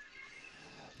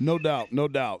 No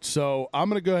doubt. So I'm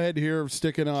going to go ahead here,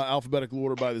 stick in alphabetical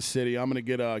order by the city. I'm going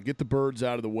to get the Birds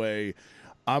out of the way.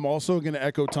 I'm also going to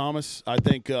echo Thomas. I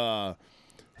think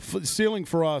ceiling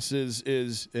for us is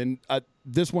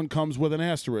this one comes with an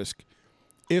asterisk,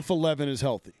 if 11 is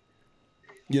healthy.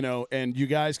 And you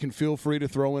guys can feel free to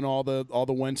throw in all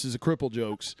the Wentz is a cripple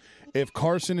jokes. If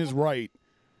Carson is right,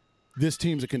 this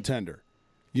team's a contender.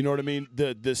 You know what I mean?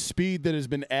 The speed that has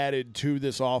been added to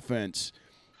this offense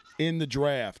in the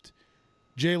draft,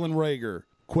 Jalen Reagor,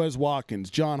 Quez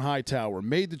Watkins, John Hightower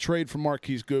made the trade for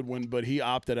Marquise Goodwin, but he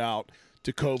opted out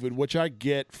to COVID, which I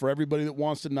get for everybody that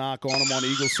wants to knock on him on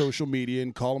Eagles social media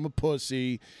and call him a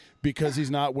pussy because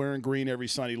he's not wearing green every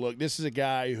Sunday. Look, this is a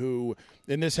guy who,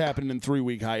 and this happened in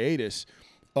 3-week hiatus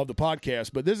of the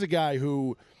podcast, but this is a guy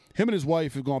who, him and his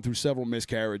wife have gone through several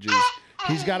miscarriages.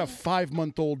 He's got a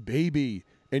 5-month-old baby,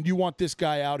 and you want this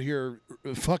guy out here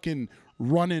fucking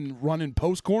running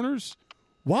post corners?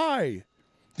 Why?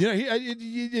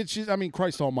 It's just, I mean,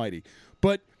 Christ Almighty.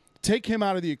 But take him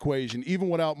out of the equation, even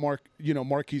without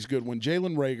Marquise Goodwin,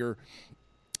 Jalen Reagor,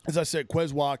 as I said,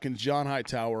 Quez Watkins, John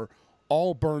Hightower,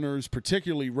 all burners,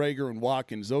 particularly Reagor and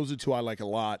Watkins. Those are two I like a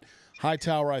lot.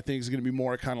 Hightower, I think, is going to be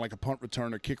more kind of like a punt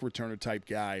returner, kick returner type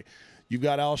guy. You've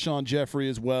got Alshon Jeffrey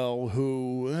as well,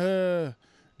 who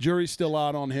jury's still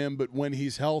out on him, but when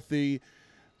he's healthy,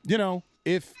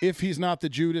 if he's not the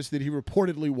Judas that he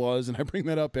reportedly was, and I bring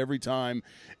that up every time,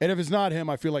 and if it's not him,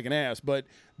 I feel like an ass, but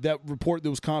that report that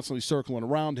was constantly circling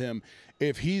around him,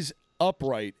 if he's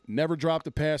upright, never dropped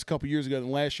a pass a couple years ago,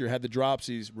 than last year had the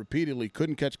dropsies repeatedly,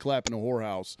 couldn't catch clap in a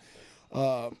whorehouse.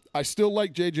 I still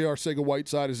like J.J.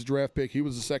 Arcega-Whiteside as a draft pick. He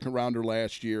was a second-rounder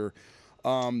last year.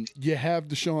 You have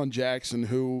Deshaun Jackson,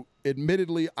 who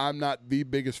admittedly I'm not the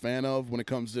biggest fan of when it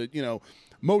comes to,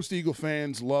 most Eagle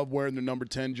fans love wearing their number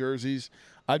 10 jerseys.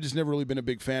 I've just never really been a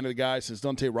big fan of the guy since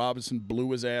Dante Robinson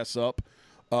blew his ass up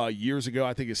years ago.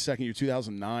 I think his second year,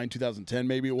 2009, 2010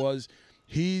 maybe it was.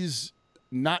 He's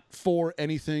not for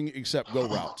anything except go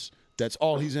routes. That's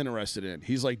all he's interested in.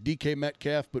 He's like DK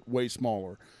Metcalf, but way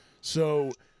smaller.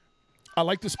 So I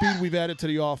like the speed we've added to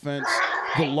the offense.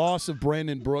 The loss of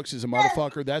Brandon Brooks is a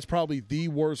motherfucker. That's probably the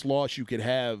worst loss you could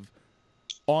have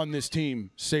on this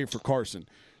team, save for Carson.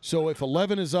 So if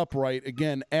 11 is upright,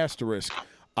 again, asterisk,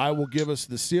 I will give us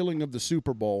the ceiling of the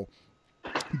Super Bowl.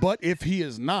 But if he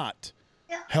is not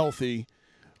healthy,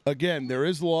 again, there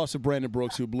is the loss of Brandon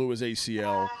Brooks, who blew his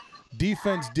ACL.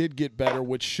 Defense did get better,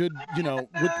 which should,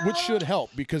 which should help,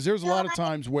 because there's a lot of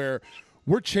times where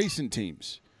we're chasing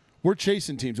teams.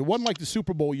 It wasn't like the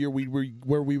Super Bowl year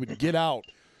where we would get out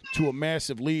to a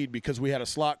massive lead because we had a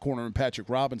slot corner in Patrick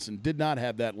Robinson. Did not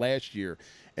have that last year,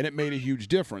 and it made a huge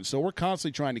difference. So we're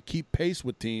constantly trying to keep pace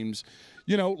with teams,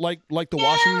 like the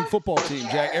Washington football team,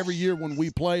 Jack. Every year when we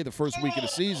play the first week of the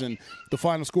season, the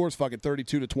final score is fucking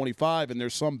 32-25, and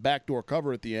there's some backdoor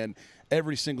cover at the end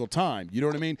every single time. You know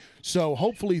what I mean? So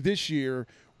hopefully this year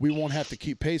we won't have to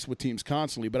keep pace with teams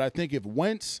constantly. But I think if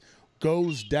Wentz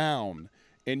goes down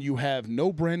and you have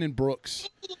no Brandon Brooks,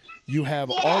 you have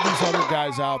all these other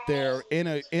guys out there in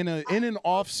an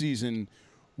off season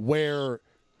where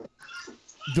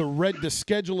the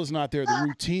schedule is not there, the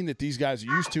routine that these guys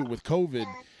are used to with COVID,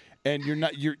 and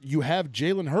you have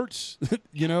Jalen Hurts,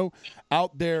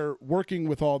 out there working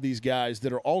with all these guys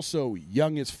that are also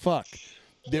young as fuck.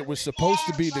 That was supposed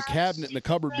to be the cabinet in the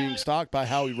cupboard being stocked by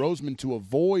Howie Roseman to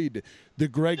avoid the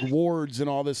Greg Wards and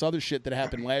all this other shit that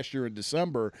happened last year in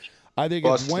December. I think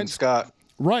it's Wentz, Scott.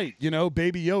 Right,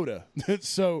 Baby Yoda.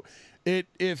 So it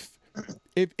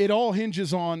all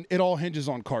hinges on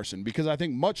Carson, because I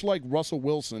think much like Russell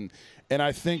Wilson, and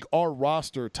I think our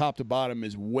roster top to bottom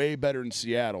is way better than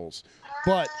Seattle's.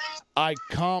 But I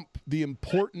comp the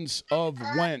importance of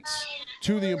Wentz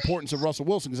to the importance of Russell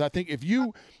Wilson, because I think if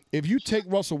you take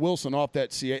Russell Wilson off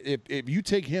if you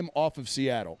take him off of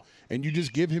Seattle and you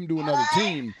just give him to another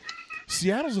team,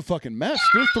 Seattle's a fucking mess.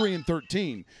 They're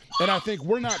 3-13, and I think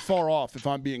we're not far off, if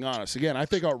I'm being honest. Again, I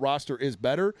think our roster is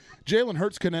better. Jalen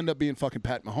Hurts could end up being fucking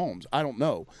Pat Mahomes. I don't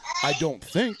know. I don't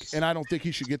think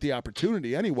he should get the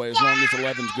opportunity anyway, as long as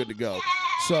 11's good to go.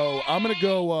 So I'm gonna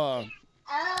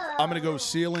go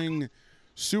ceiling,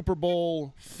 Super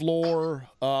Bowl, floor.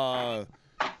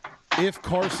 If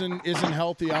Carson isn't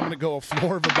healthy, I'm going to go a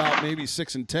floor of about maybe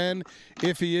 6-10.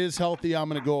 If he is healthy, I'm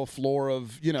going to go a floor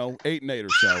of 8-8 or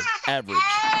so,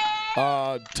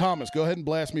 average. Thomas, go ahead and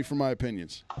blast me for my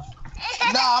opinions.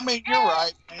 No, I mean, you're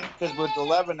right, man, because with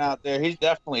 11 out there, he's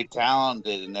definitely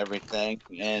talented and everything,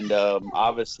 and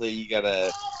obviously you got to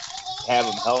have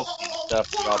him healthy and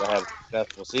stuff in order to have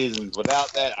successful seasons.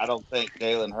 Without that, I don't think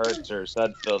Jalen Hurts or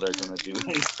Sudfeld are going to do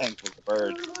anything for the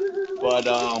Birds. But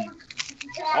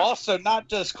also, not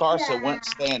just Carson Wentz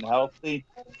staying healthy,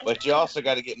 but you also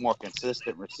got to get more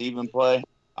consistent receiving play.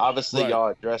 Obviously, y'all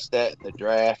addressed that in the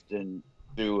draft and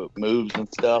through moves and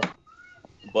stuff.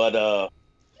 But,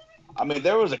 I mean,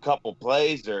 there was a couple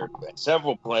plays or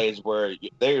several plays where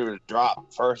they were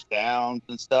dropped first downs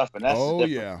and stuff, and that's the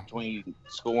difference between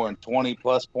scoring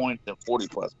 20-plus points and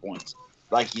 40-plus points.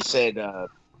 Like you said,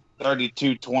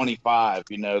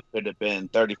 32-25, could have been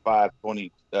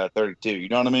 35-20. 32, you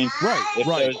know what I mean? Right, if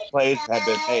those plays had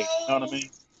been made, you know what I mean?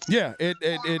 Yeah,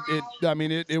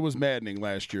 it was maddening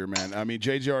last year, man. I mean,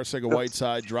 J.J.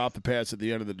 Arcega-Whiteside dropped the pass at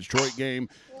the end of the Detroit game.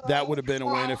 That would have been a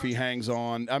win if he hangs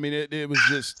on. I mean, it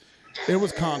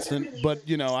was constant, but,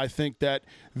 I think that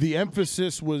the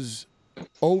emphasis was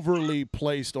overly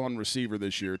placed on receiver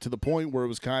this year to the point where it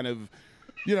was kind of,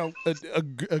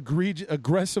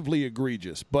 aggressively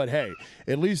egregious. But hey,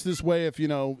 at least this way, if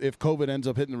COVID ends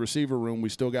up hitting the receiver room, we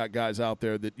still got guys out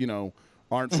there that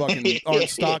aren't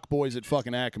stock boys at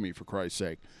fucking Acme, for Christ's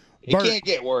sake. It can't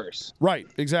get worse. Right,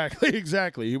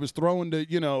 exactly. He was throwing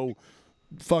to,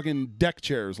 fucking deck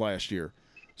chairs last year.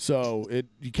 So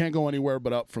you can't go anywhere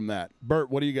but up from that. Bert,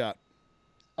 what do you got?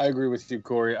 I agree with you,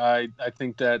 Corey. I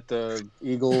think that the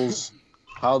Eagles,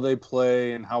 how they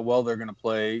play and how well they're going to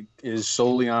play is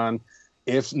solely on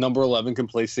if number 11 can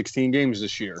play 16 games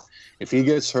this year. If he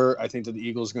gets hurt, I think that the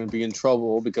Eagles are going to be in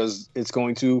trouble because it's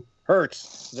going to hurt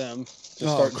them to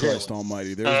start. Christ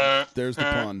almighty. There's the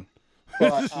pun.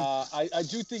 But I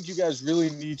do think you guys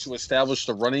really need to establish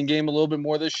the running game a little bit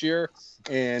more this year.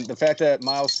 And the fact that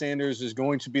Miles Sanders is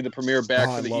going to be the premier back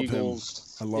for the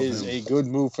Eagles is a good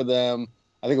move for them.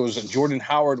 I think it was Jordan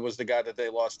Howard was the guy that they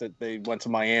lost that they went to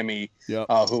Miami,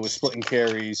 who was splitting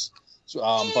carries. So,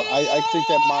 but I think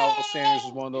that Miles Sanders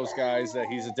is one of those guys that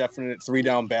he's a definite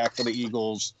 3-down back for the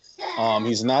Eagles.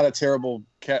 He's not a terrible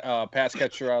pass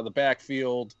catcher out of the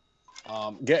backfield.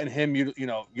 Getting him,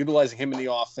 utilizing him in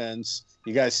the offense.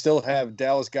 You guys still have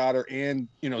Dallas Goedert and,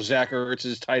 Zach Ertz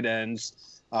as tight ends.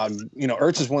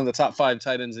 Ertz is one of the top 5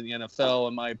 tight ends in the NFL,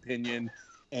 in my opinion.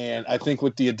 And I think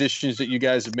with the additions that you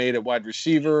guys have made at wide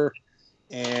receiver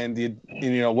and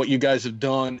what you guys have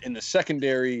done in the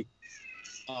secondary,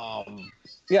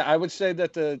 I would say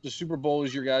that the Super Bowl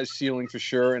is your guys' ceiling for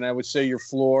sure. And I would say your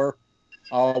floor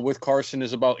with Carson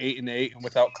is about 8-8, and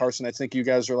without Carson, I think you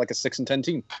guys are like a 6-10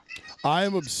 team. I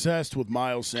am obsessed with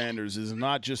Miles Sanders. It's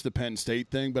not just the Penn State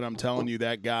thing, but I'm telling you,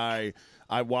 that guy.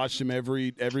 I watched him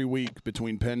every week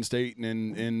between Penn State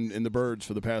and the Birds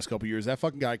for the past couple of years. That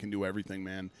fucking guy can do everything,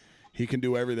 man. He can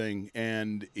do everything,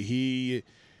 and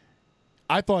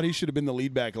I thought he should have been the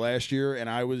lead back last year, and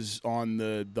I was on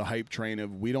the hype train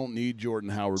of we don't need Jordan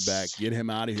Howard back. Get him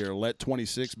out of here. Let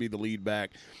 26 be the lead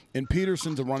back. And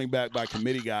Peterson's a running back by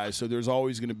committee guy, so there's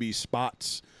always going to be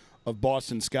spots of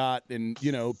Boston Scott and,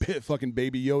 fucking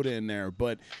Baby Yoda in there.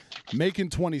 But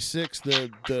making 26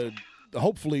 the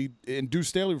hopefully, and Deuce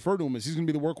Staley referred to him as he's going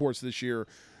to be the workhorse this year,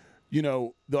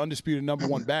 the undisputed number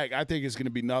 1 back, I think it's going to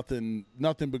be nothing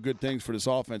but good things for this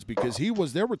offense because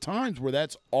there were times where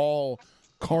that's all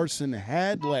Carson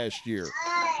had last year,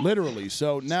 literally.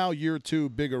 So now year 2,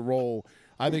 bigger role.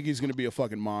 I think he's going to be a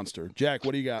fucking monster. Jack,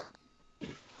 what do you got?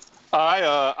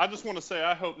 I just want to say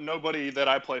I hope nobody that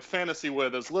I play fantasy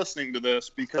with is listening to this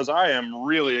because I am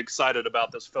really excited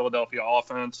about this Philadelphia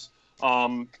offense.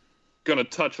 Going to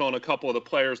touch on a couple of the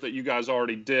players that you guys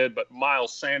already did, but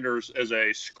Miles Sanders is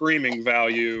a screaming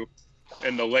value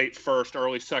in the late first,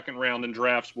 early second round in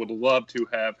drafts. Would love to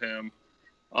have him.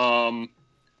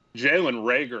 Jalen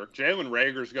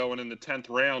Reagor's going in the 10th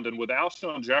round, and with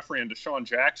Alshon Jeffrey and Deshaun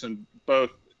Jackson both,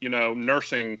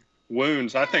 nursing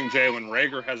wounds, I think Jalen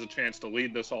Reagor has a chance to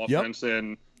lead this offense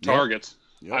in targets.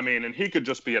 Yep. I mean, and he could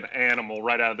just be an animal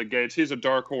right out of the gates. He's a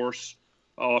dark horse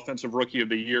offensive rookie of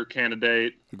the year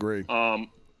candidate. Agree.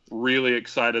 Really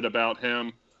excited about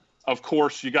him. Of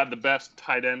course, you got the best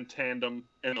tight end tandem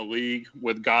in the league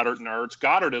with Goedert and Ertz.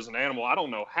 Goedert is an animal. I don't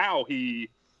know how he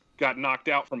got knocked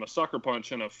out from a sucker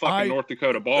punch in a fucking North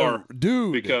Dakota bar.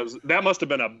 Dude. Because that must have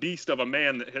been a beast of a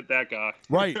man that hit that guy.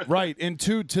 Right. And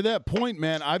to that point,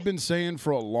 man, I've been saying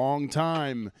for a long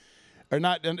time, or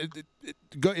not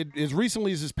as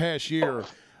recently as this past year,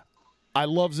 I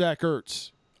love Zach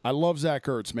Ertz.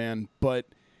 Man. But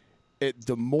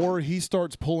the more he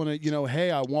starts pulling it,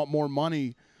 hey, I want more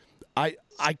money, I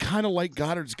kind of like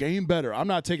Goddard's game better. I'm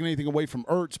not taking anything away from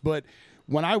Ertz, but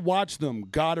when I watch them,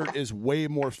 Goddard is way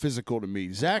more physical to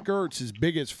me. Zach Ertz is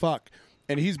big as fuck,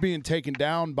 and he's being taken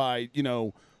down by,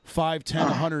 5'10",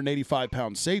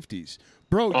 185-pound safeties.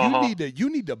 Bro, you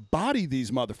need to body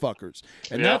these motherfuckers,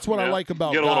 and that's what I like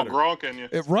about Goddard. Get a little Gronk in you.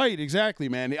 Right, exactly,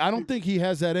 man. I don't think he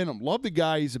has that in him. Love the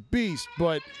guy; he's a beast,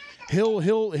 but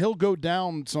he'll go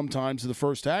down sometimes to the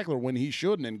first tackler when he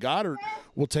shouldn't, and Goddard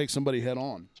will take somebody head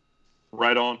on.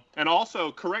 Right on. And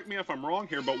also, correct me if I'm wrong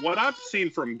here, but what I've seen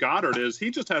from Goddard is he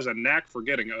just has a knack for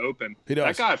getting open. He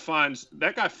does.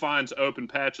 That guy finds open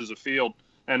patches of field.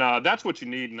 And that's what you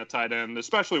need in a tight end,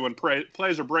 especially when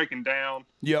plays are breaking down.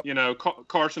 Yep.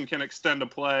 Carson can extend a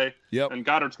play, and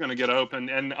Goddard's going to get open.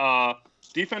 And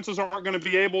defenses aren't going to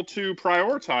be able to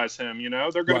prioritize him.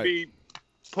 They're going to be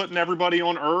putting everybody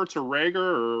on Ertz or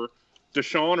Reagor or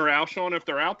Deshaun or Alshon if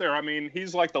they're out there. I mean,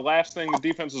 he's like the last thing the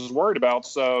defense is worried about.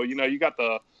 So, you got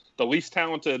the least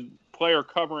talented player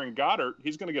covering Goddard.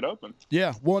 He's going to get open.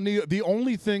 Yeah. Well, the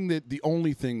only thing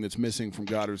that's missing from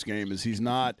Goddard's game is he's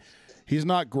not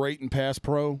great in pass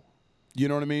pro. You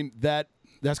know what I mean? That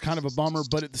That's kind of a bummer,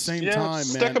 but at the same time,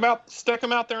 stick man. Stick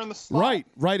him out there in the slot.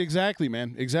 Right, exactly,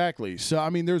 man, exactly. So,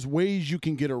 I mean, there's ways you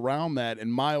can get around that,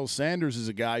 and Miles Sanders is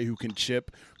a guy who can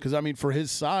chip because, I mean, for his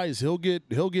size, he'll get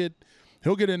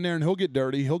in there and he'll get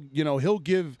dirty. He'll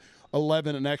give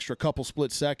 11 an extra couple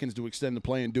split seconds to extend the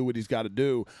play and do what he's got to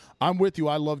do. I'm with you.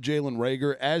 I love Jalen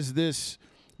Reagor. As this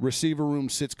receiver room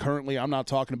sits currently, I'm not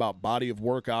talking about body of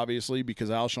work, obviously,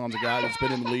 because Alshon's a guy that's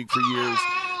been in the league for years.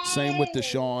 Same with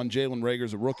Deshaun. Jalen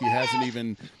Reagor's a rookie, hasn't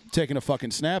even taken a fucking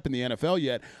snap in the NFL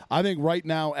yet. I think right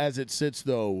now, as it sits,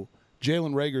 though,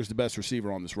 Jalen Reagor's the best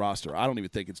receiver on this roster. I don't even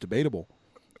think it's debatable.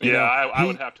 I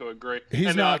would have to agree.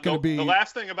 He's not going to be. The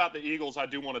last thing about the Eagles I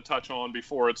do want to touch on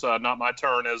before it's not my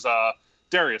turn is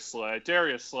Darius Slay.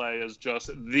 Darius Slay is just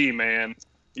the man.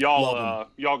 Y'all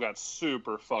got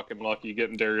super fucking lucky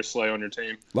getting Darius Slay on your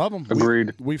team. Love him.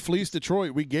 Agreed. We fleeced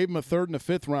Detroit. We gave him a third and a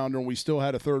fifth rounder, and we still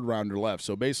had a third rounder left.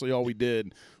 So basically, all we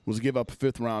did was give up a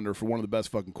fifth rounder for one of the best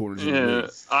fucking corners in the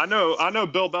league. I know.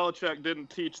 Bill Belichick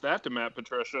didn't teach that to Matt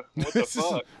Patricia. What the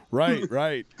fuck?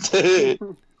 Right.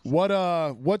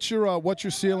 What's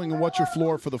your ceiling and what's your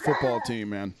floor for the football team,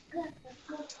 man?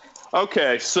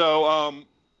 Okay, so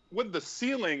with the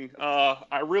ceiling,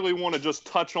 I really want to just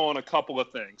touch on a couple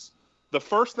of things. The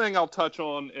first thing I'll touch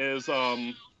on is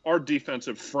our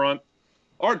defensive front.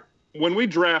 When we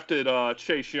drafted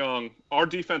Chase Young, our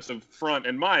defensive front,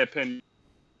 in my opinion,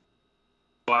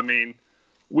 I mean,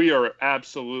 we are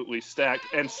absolutely stacked.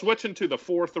 And switching to the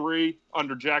 4-3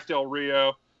 under Jack Del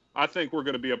Rio, I think we're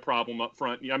going to be a problem up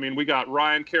front. I mean, we got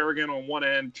Ryan Kerrigan on one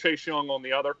end, Chase Young on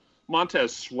the other,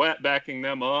 Montez Sweat backing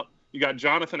them up. You got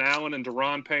Jonathan Allen and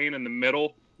Deron Payne in the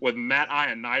middle with Matt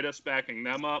Ioannidis backing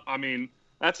them up. I mean,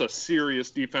 that's a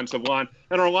serious defensive line.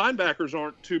 And our linebackers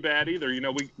aren't too bad either. You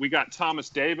know, we got Thomas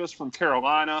Davis from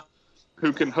Carolina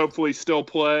who can hopefully still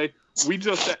play. We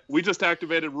just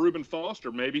activated Reuben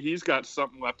Foster. Maybe he's got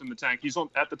something left in the tank. He's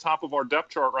at the top of our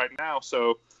depth chart right now.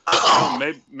 So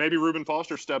maybe Reuben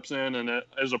Foster steps in and it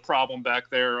is a problem back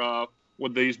there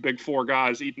with these big four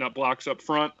guys eating up blocks up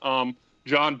front.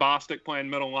 John Bostic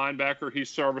playing middle linebacker. He's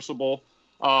serviceable.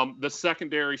 The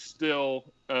secondary still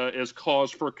is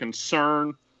cause for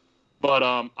concern, but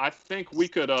I think we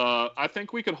could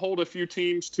hold a few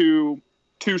teams to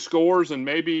 2 scores and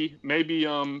maybe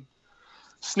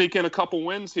sneak in a couple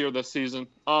wins here this season.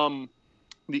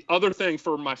 The other thing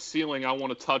for my ceiling I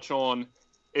want to touch on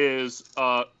is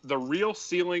the real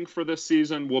ceiling for this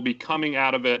season will be coming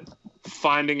out of it,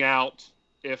 finding out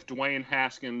if Dwayne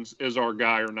Haskins is our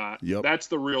guy or not. Yep. That's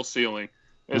the real ceiling.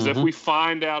 Is if we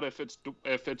find out if it's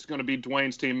going to be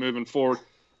Dwayne's team moving forward.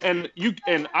 And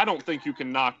I don't think you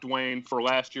can knock Dwayne for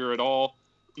last year at all.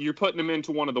 You're putting him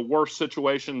into one of the worst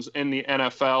situations in the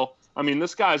NFL. I mean,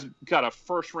 this guy's got a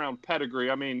first-round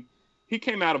pedigree. I mean, he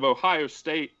came out of Ohio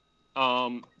State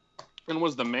and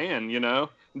was the man, you know.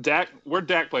 Where'd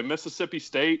Dak play? Mississippi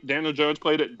State. Daniel Jones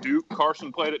played at Duke.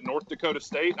 Carson played at North Dakota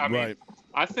State. I mean,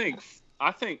 I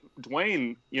think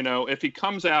Dwayne, you know, if he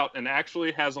comes out and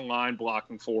actually has a line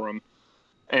blocking for him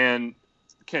and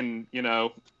can, you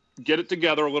know, get it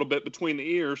together a little bit between the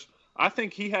ears, I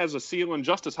think he has a ceiling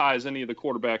just as high as any of the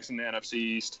quarterbacks in the NFC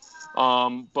East.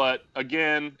 But,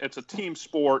 again, it's a team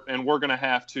sport, and we're going to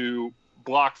have to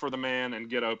block for the man and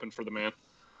get open for the man.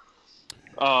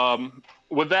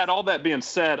 With all that being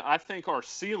said, I think our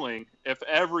ceiling, if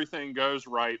everything goes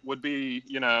right, would be,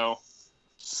 you know,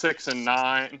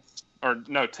 6-9. Or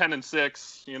no,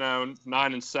 10-6, you know,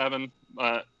 9-7,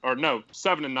 7-9,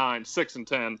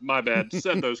 6-10. My bad,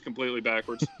 said those completely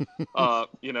backwards.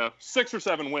 You know, 6 or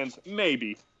 7 wins,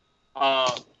 maybe.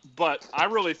 But I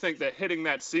really think that hitting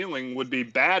that ceiling would be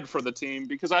bad for the team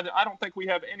because I don't think we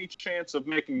have any chance of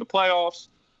making the playoffs.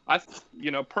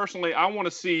 Personally, I want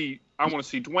to see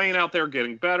Dwayne out there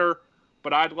getting better,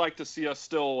 but I'd like to see us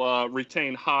still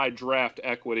retain high draft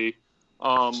equity.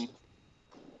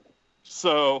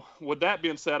 So, with that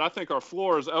being said, I think our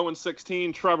floor is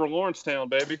 0-16 Trevor Lawrence town,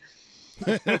 baby.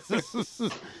 I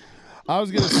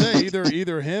was going to say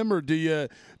either him or do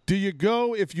you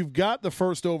go if you've got the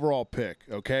first overall pick,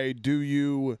 okay?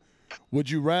 Would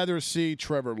you rather see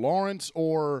Trevor Lawrence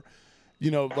or, you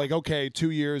know, like, okay,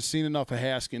 2 years, seen enough of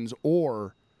Haskins,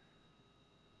 or,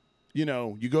 you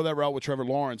know, you go that route with Trevor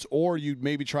Lawrence, or you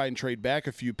maybe try and trade back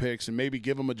a few picks and maybe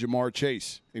give him a Jamar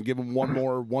Chase and give him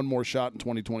one more shot in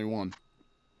 2021?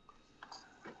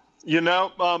 You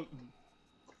know,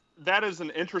 that is an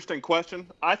interesting question.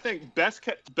 I think best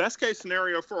case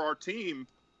scenario for our team,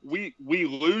 we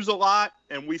lose a lot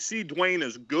and we see Dwayne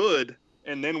is good,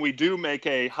 and then we do make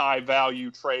a high value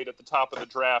trade at the top of the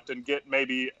draft and get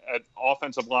maybe an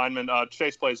offensive lineman.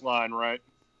 Chase plays line, right?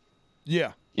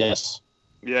 Yeah. Yes.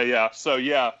 Yeah. So,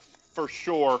 yeah, for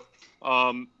sure.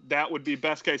 That would be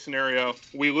best case scenario.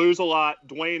 We lose a lot.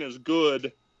 Dwayne is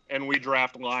good, and we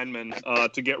draft linemen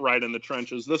to get right in the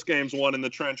trenches. This game's won in the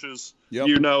trenches. Yep.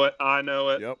 You know it. I know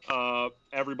it. Yep.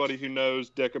 Everybody who knows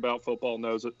dick about football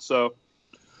knows it. So,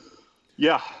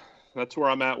 yeah, that's where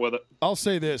I'm at with it. I'll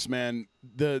say this, man.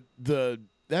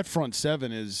 That front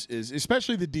seven is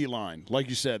especially the D line, like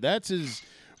you said.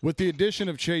 With the addition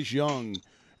of Chase Young,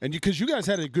 and because you guys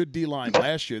had a good D line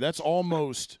last year, that's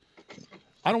almost,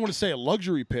 I don't want to say a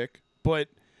luxury pick, but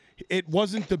it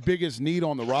wasn't the biggest need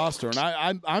on the roster. And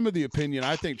I'm of the opinion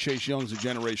I think Chase Young's a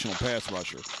generational pass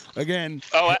rusher. Again.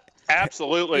 Oh,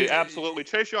 absolutely.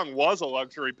 Chase Young was a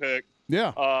luxury pick.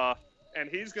 Yeah. And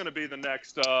he's going to be the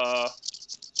next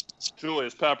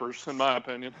Julius Peppers, in my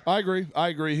opinion. I agree.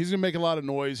 He's going to make a lot of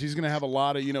noise. He's going to have a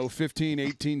lot of, 15,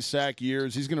 18 sack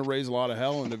years. He's going to raise a lot of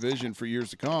hell in the division for years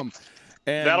to come.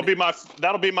 And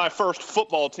that'll be my first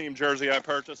football team jersey I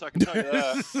purchase. I can tell you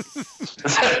that.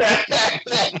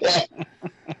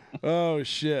 Oh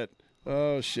shit!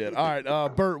 All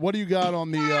right, Bert, what do you got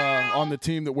on the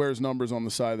team that wears numbers on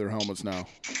the side of their helmets now?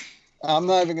 I'm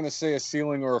not even going to say a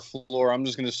ceiling or a floor. I'm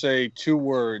just going to say two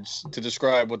words to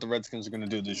describe what the Redskins are going to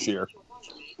do this year.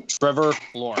 Trevor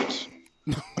Lawrence.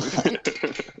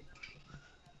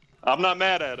 I'm not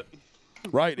mad at it.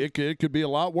 Right, it could be a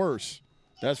lot worse.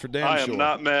 That's for damn sure. I am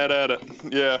not mad at it.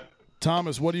 Yeah.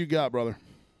 Thomas, what do you got, brother?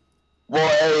 Well,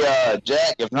 hey,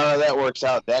 Jack, if none of that works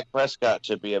out, Dak Prescott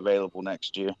should be available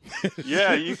next year.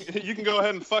 Yeah, you can go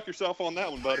ahead and fuck yourself on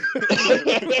that one, buddy.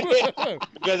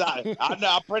 Because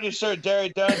I'm pretty sure Jerry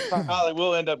Dunn probably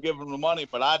will end up giving him the money,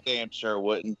 but I damn sure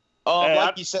wouldn't.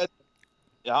 You said,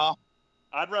 yeah.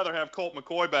 I'd rather have Colt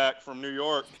McCoy back from New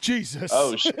York. Jesus.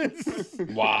 Oh, shit.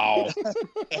 Wow.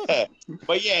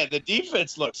 But, yeah, the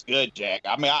defense looks good, Jack.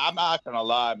 I mean, I'm not going to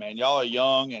lie, man. Y'all are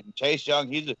young, and Chase Young,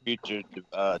 he's a future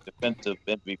defensive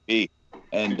MVP.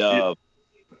 And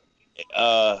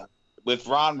with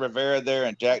Ron Rivera there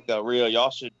and Jack Del Rio,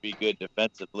 y'all should be good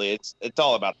defensively. It's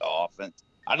all about the offense.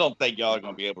 I don't think y'all are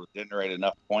going to be able to generate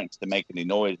enough points to make any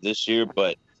noise this year.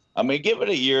 But, I mean, give it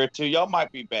a year or two. Y'all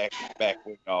might be back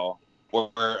with y'all. Were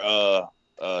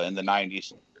in the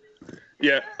 90s.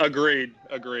 Yeah, agreed.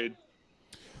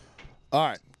 All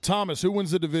right, Thomas, who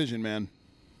wins the division, man?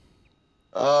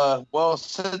 Well,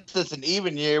 since it's an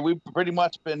even year, we've pretty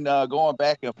much been going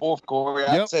back and forth, Corey.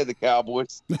 I'd say the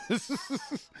Cowboys.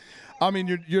 I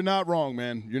mean, you're not wrong,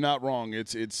 man. You're not wrong.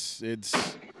 It's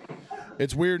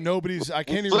weird. I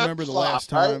can't even remember the last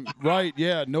time. Right?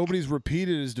 Yeah, nobody's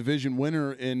repeated as division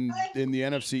winner in the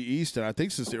NFC East, and I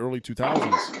think since the early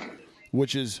 2000s.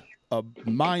 Which is a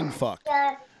mind fuck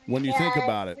when you think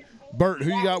about it. Bert, who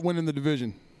you got winning the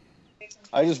division?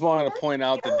 I just wanted to point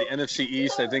out that the NFC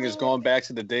East, I think, is going back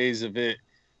to the days of it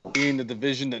being the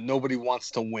division that nobody wants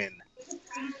to win.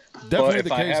 Definitely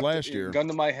the case last year. Gun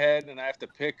to my head, and I have to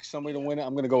pick somebody to win it,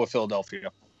 I'm going to go with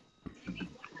Philadelphia.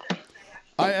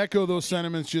 I echo those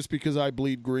sentiments just because I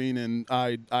bleed green, and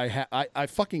I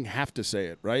fucking have to say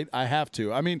it, right? I have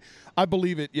to. I mean, I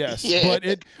believe it, yes, but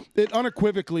it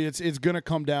unequivocally it's going to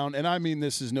come down, and I mean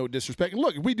this is no disrespect.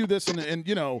 Look, if we do this in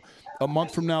a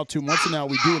month from now, 2 months from now,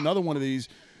 we do another one of these.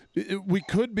 We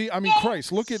could be. I mean,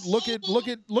 Christ, look at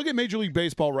Major League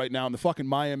Baseball right now and the fucking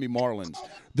Miami Marlins.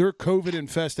 They're COVID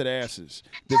infested asses.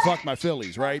 They fuck my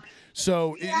Phillies, right?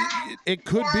 So it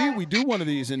could be we do one of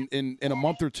these in a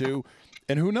month or two.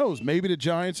 And who knows? Maybe the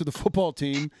Giants or the football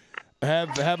team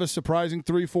have a surprising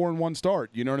 3-4-1 start.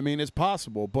 You know what I mean? It's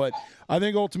possible, but I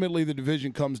think ultimately the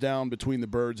division comes down between the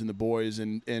Birds and the Boys,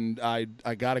 and I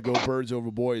got to go Birds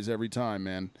over Boys every time,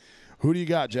 man. Who do you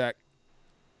got, Jack?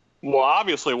 Well,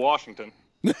 obviously Washington.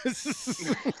 As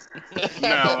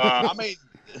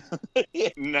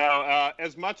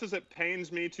much as it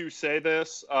pains me to say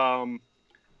this, I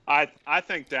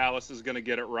think Dallas is going to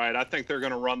get it right. I think they're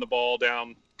going to run the ball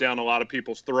down a lot of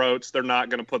people's throats. They're not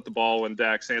going to put the ball in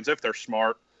Dak's hands if they're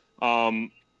smart. I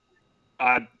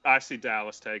see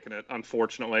Dallas taking it,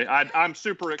 unfortunately. I'm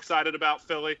super excited about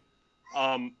Philly,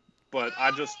 but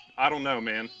I don't know,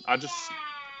 man.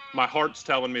 My heart's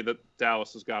telling me that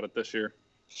Dallas has got it this year.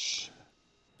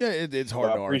 Yeah, it's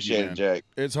hard to argue. Appreciate it, Jake.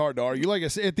 It's hard to argue. Like I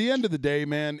said, at the end of the day,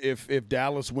 man, if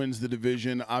Dallas wins the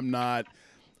division, I'm not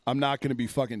going to be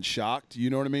fucking shocked. You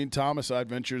know what I mean, Thomas? I'd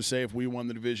venture to say if we won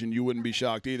the division, you wouldn't be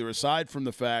shocked either, aside from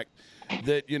the fact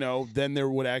that, then there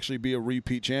would actually be a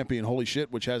repeat champion. Holy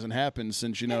shit, which hasn't happened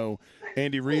since,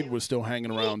 Andy Reid was still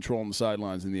hanging around trolling the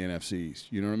sidelines in the NFCs.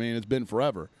 You know what I mean? It's been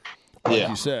forever, like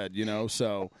you said,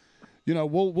 so...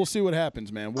 we'll see what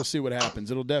happens, man. We'll see what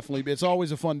happens. It'll definitely be. It's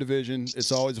always a fun division.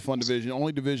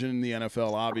 Only division in the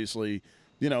NFL, obviously,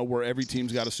 where every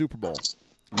team's got a Super Bowl.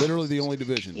 Literally the only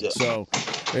division. Yeah. So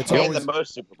it's And always the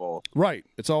most Super Bowl. right.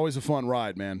 It's always a fun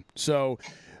ride, man. So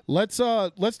let's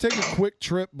take a quick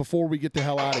trip before we get the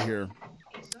hell out of here.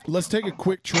 Let's take a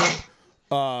quick trip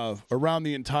around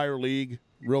the entire league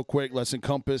real quick. Let's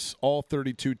encompass all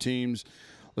 32 teams.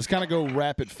 Let's kind of go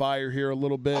rapid fire here a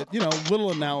little bit.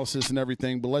 Little analysis and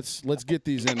everything, but let's get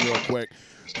these in real quick.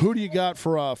 Who do you got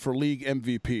for league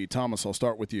MVP? Thomas, I'll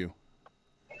start with you.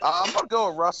 I'm going to go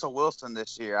with Russell Wilson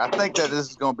this year. I think that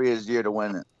this is going to be his year to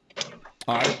win it.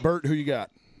 All right, Bert, who you got?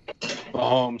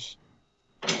 Mahomes.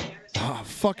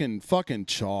 Fucking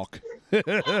chalk.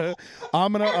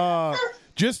 I'm gonna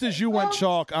just as you went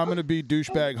chalk, I'm gonna be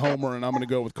douchebag Homer, and I'm gonna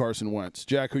go with Carson Wentz.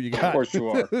 Jack, who you got? Of course you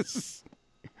are.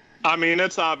 I mean,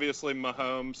 it's obviously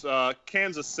Mahomes.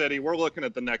 Kansas City, we're looking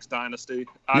at the next dynasty.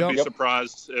 I'd be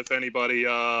surprised if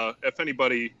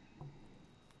anybody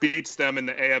beats them in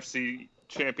the AFC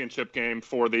Championship game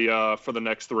for the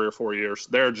next 3 or 4 years.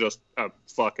 They're just a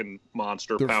fucking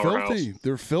monster powerhouse. Filthy.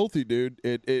 They're filthy, dude.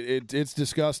 It's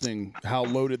disgusting how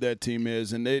loaded that team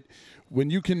is, and when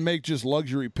you can make just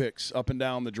luxury picks up and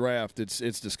down the draft, it's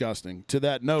disgusting. To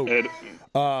that note,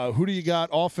 who do you got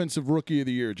offensive rookie of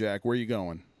the year, Jack? Where are you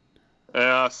going?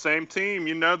 Same team.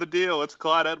 You know the deal. It's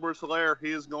Clyde Edwards-Helaire.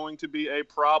 He is going to be a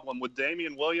problem. With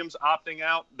Damian Williams opting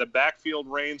out, the backfield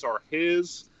reins are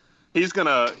his. He's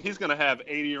gonna have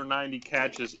 80 or 90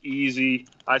 catches easy.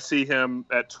 I see him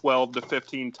at 12 to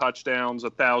 15 touchdowns,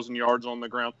 1,000 yards on the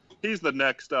ground. He's the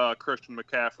next Christian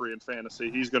McCaffrey in fantasy.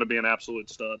 He's going to be an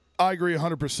absolute stud. I agree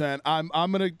 100%.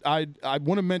 I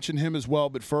want to mention him as well,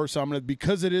 but first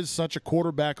because it is such a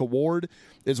quarterback award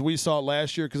as we saw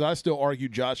last year, because I still argue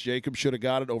Josh Jacobs should have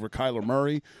got it over Kyler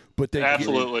Murray, but they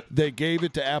gave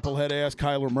it to Applehead ass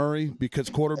Kyler Murray because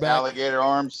quarterback alligator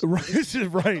arms.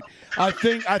 Right. I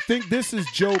think this is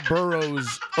Joe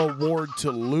Burrow's award to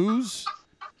lose,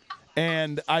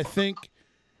 and I think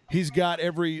he's got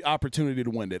every opportunity to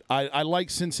win it. I like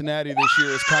Cincinnati this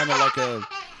year as kind of like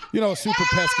a super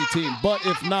pesky team. But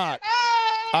if not,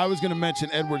 I was going to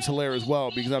mention Edwards-Helaire as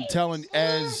well, because I'm telling,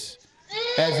 as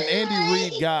an Andy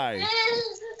Reid guy,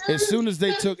 as soon as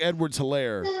they took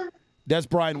Edwards-Helaire, that's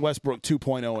Brian Westbrook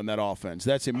 2.0 in that offense.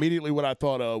 That's immediately what I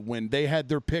thought of when they had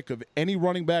their pick of any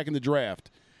running back in the draft,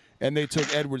 and they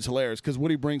took Edwards-Helaire, because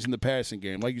what he brings in the passing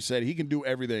game. Like you said, he can do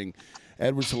everything.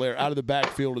 Edwards-Helaire out of the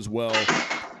backfield as well.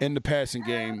 In the passing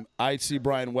game, I see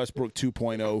Brian Westbrook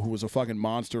 2.0, who was a fucking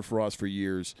monster for us for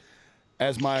years,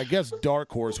 as my, I guess,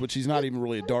 dark horse, which he's not even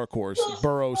really a dark horse,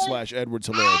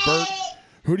 Burrow/Edwards-Helaire. Bert,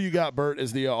 who do you got, Bert,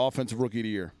 as the offensive rookie of the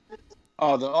year?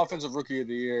 The offensive rookie of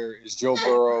the year is Joe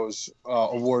Burrow's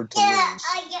award to lose.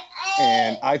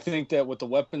 And I think that with the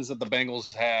weapons that the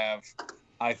Bengals have,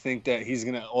 I think that he's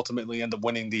going to ultimately end up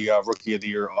winning the rookie of the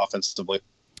year offensively.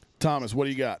 Thomas, what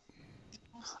do you got?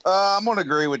 I'm going to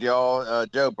agree with y'all.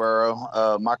 Joe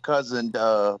Burrow. My cousin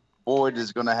Boyd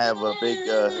is going to have a big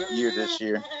year this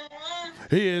year.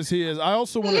 He is. I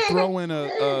also want to throw in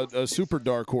a super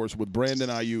dark horse with Brandon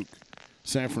Ayuk,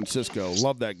 San Francisco.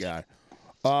 Love that guy.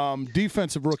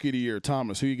 Defensive rookie of the year,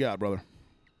 Thomas. Who you got, brother?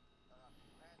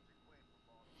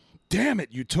 Damn it,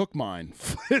 you took mine.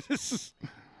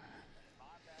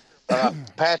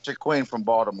 Patrick Quinn from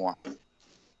Baltimore.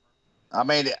 I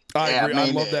agree.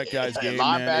 I love that guy's game,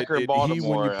 linebacker man. in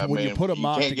Baltimore. When you put a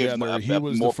mock together, he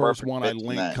was the first one I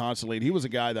linked that. constantly. He was a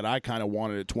guy that I kind of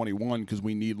wanted at 21 because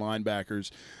we need linebackers.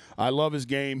 I love his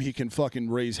game. He can fucking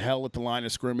raise hell at the line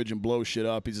of scrimmage and blow shit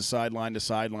up. He's a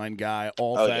sideline-to-sideline guy,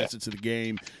 all facets of the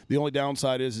game. The only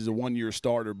downside is he's a one-year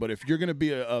starter. But if you're going to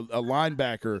be a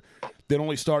linebacker that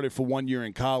only started for 1 year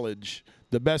in college,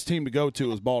 the best team to go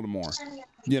to is Baltimore.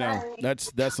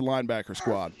 That's the linebacker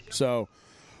squad. So,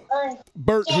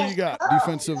 Bert, who you got?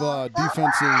 Defensive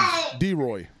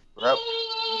D-Roy. Yep.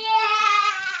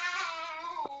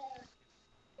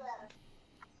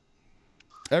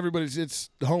 It's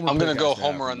Homer. I'm going to go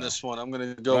Homer on this one. I'm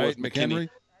going to go with McKinney.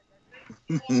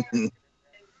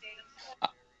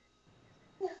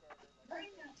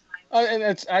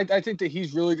 I think that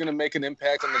he's really going to make an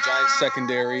impact on the Giants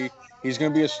secondary. He's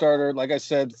going to be a starter, like I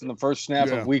said, from the first snap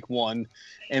of week 1.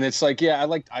 And it's like, I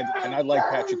like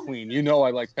Patrick Queen.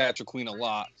 I like Patrick Queen a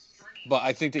lot. But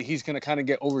I think that he's going to kind of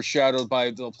get overshadowed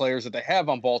by the players that they have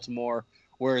on Baltimore,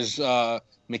 whereas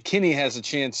McKinney has a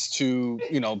chance to,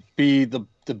 be the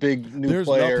big new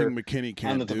player. There's nothing McKinney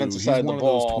can't on the do. defensive He's side of one the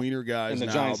of those ball, tweener guys and the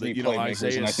now Giants that, need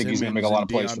Isaiah and I think he's going to make a lot of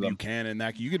plays for them. Buchanan,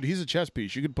 he's a chess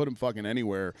piece. You could put him fucking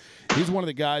anywhere. He's one of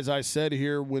the guys I said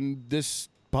here when this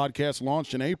podcast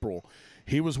launched in April.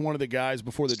 He was one of the guys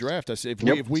before the draft. I said,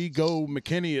 if we go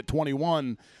McKinney at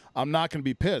 21, I'm not going to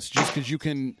be pissed just because you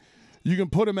can You can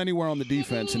put him anywhere on the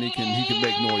defense, and he can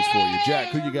make noise for you. Jack,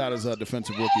 who you got as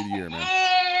defensive rookie of the year, man?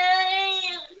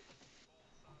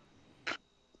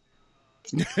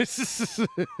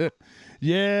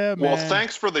 Yeah, man. Well,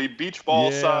 thanks for the beach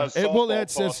ball size. Well,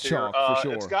 that's chalk for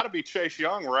sure. It's got to be Chase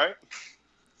Young, right?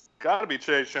 Got to be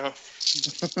Chase Young.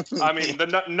 I mean,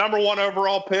 the number one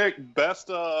overall pick,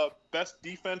 best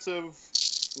defensive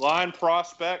line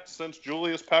prospect since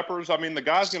Julius Peppers. I mean, the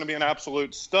guy's going to be an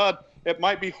absolute stud. It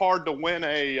might be hard to win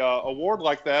a award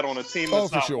like that on a team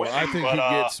that's not winning. I think he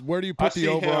gets. Where do you put the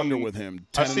over under with him?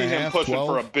 10 I see him pushing 12,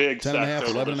 for a big 10 and a half,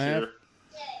 11 and a half.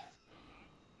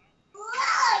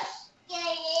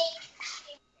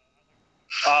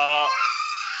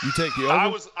 You take the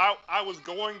over. I was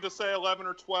going to say 11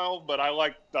 or 12, but I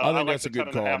think that's a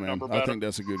good call, man. I think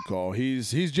that's a good call.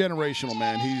 He's generational,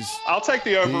 man. I'll take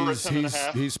the over at 10 and a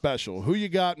half. He's special. Who you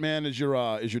got, man? Is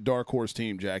your dark horse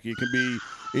team, Jack? It can be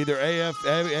either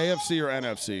AFC or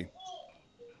NFC.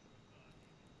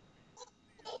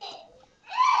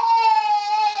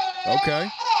 Okay.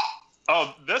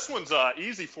 Oh, this one's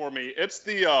easy for me. It's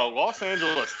the Los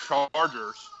Angeles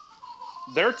Chargers.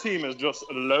 Their team is just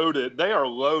loaded. They are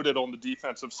loaded on the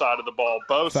defensive side of the ball.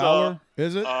 Bosa, Fowler,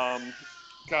 is it?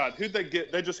 God, who'd they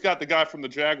get? They just got the guy from the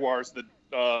Jaguars. He's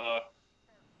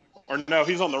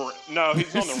on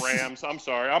the Rams. I'm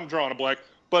sorry, I'm drawing a blank.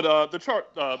 But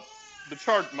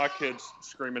my kid's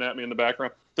screaming at me in the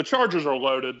background. The Chargers are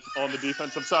loaded on the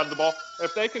defensive side of the ball.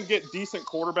 If they can get decent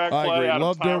quarterback play out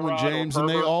of Derwin James, and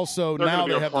they also now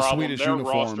they have the Swedish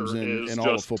uniforms in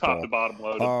all of football. Top to bottom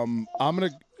loaded.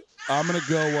 I'm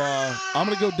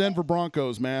gonna go Denver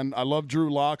Broncos, man. I love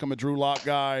Drew Lock. I'm a Drew Lock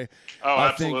guy. Oh, I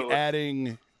absolutely. think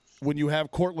adding when you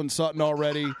have Cortland Sutton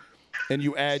already, and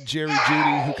you add Jerry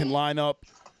Jeudy, who can line up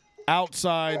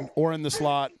outside or in the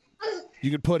slot. You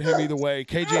could put him either way.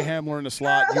 KJ Hamler in the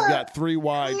slot. You've got three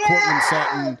wide. Cortland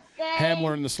Sutton,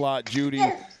 Hamler in the slot. Jeudy,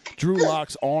 Drew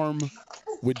Lock's arm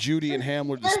with Jeudy and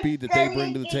Hamler, the speed that they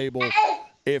bring to the table.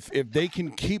 If they can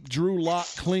keep Drew Lock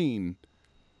clean,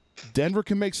 Denver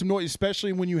can make some noise,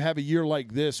 especially when you have a year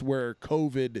like this where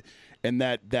COVID and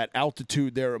that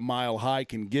altitude there at Mile High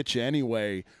can get you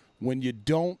anyway.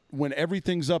 When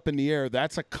everything's up in the air,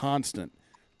 that's a constant,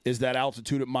 is that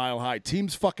altitude at Mile High.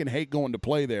 Teams fucking hate going to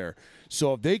play there.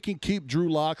 So if they can keep Drew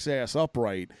Lock's ass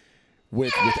upright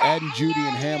with adding Jeudy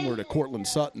and Hamler to Cortland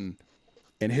Sutton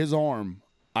and his arm,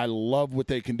 I love what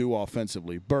they can do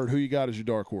offensively. Bert, who you got as your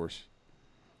dark horse?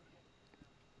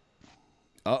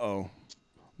 Uh-oh.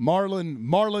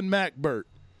 Marlon Mack, Bert.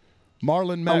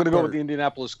 Marlon Mack. I'm going to go Bert. with the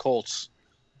Indianapolis Colts.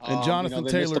 And Jonathan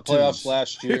they Taylor missed the playoffs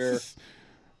last year.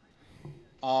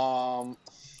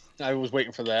 I was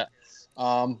waiting for that.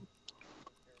 I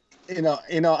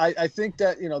think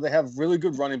that they have really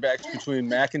good running backs between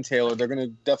Mack and Taylor. They're going to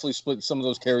definitely split some of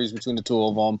those carries between the two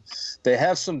of them. They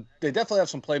definitely have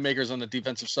some playmakers on the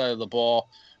defensive side of the ball.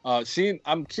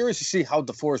 I'm curious to see how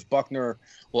DeForest Buckner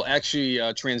will actually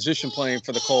transition playing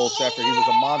for the Colts after he was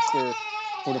a monster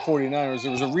for the 49ers.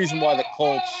 There was a reason why the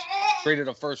Colts traded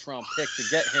a first-round pick to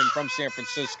get him from San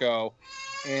Francisco.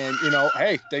 And,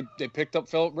 they picked up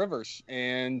Phillip Rivers.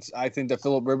 And I think that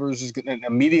Phillip Rivers is an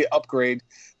immediate upgrade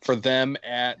for them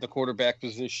at the quarterback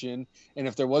position. And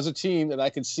if there was a team that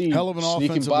I could see hell of an sneaking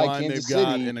offensive by line Kansas they've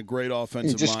got City, and a great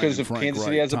offensive just line. because if Frank Kansas Wright.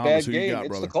 City has a Thomas, bad game,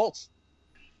 it's the Colts.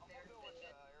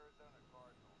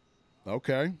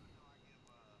 Okay.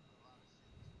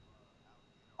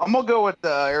 I'm gonna go with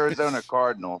the Arizona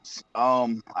Cardinals.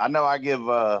 I know I give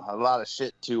a lot of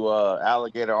shit to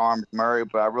Alligator Arms Murray,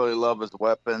 but I really love his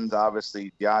weapons.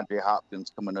 Obviously, DeAndre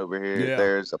Hopkins coming over here. Yeah.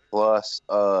 There's a plus.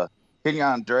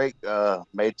 Kenyon Drake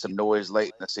made some noise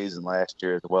late in the season last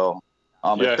year as well.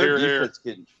 If their defense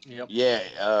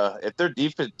if their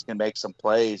defense can make some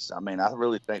plays, I mean, I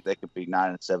really think they could be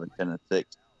 9-7, 10-6.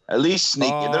 At least sneak.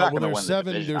 They're not going to win the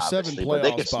division, there's seven but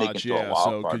they playoff can sneak spots, into a wild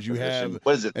so card because you position. have,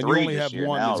 what is it, and you 3 only this have year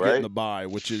one now, that's right? getting the bye,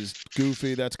 which is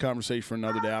goofy. That's a conversation for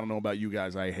another day. I don't know about you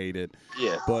guys. I hate it.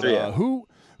 Yeah, but who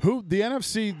the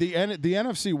NFC the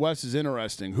NFC West is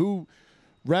interesting. Who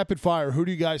rapid fire? Who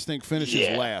do you guys think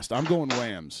finishes last? I'm going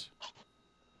Rams.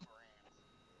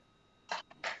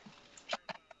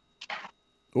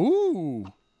 Ooh.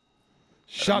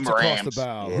 Shots across the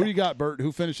bow. Yeah. Who do you got, Bert?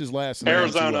 Who finishes last in the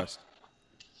Arizona. NFC West?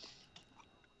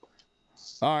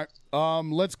 All right.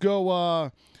 Let's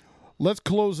go. Let's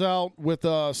close out with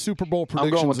Super Bowl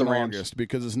predictions in Rams. August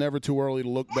because it's never too early to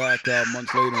look back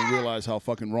months later and realize how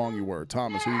fucking wrong you were.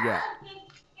 Thomas, who you got?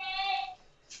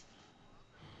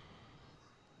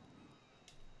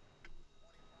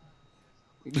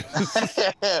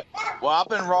 Well, I've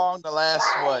been wrong the last,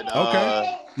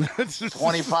 Okay.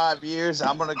 25 years.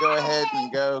 I'm going to go ahead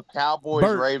and go Cowboys,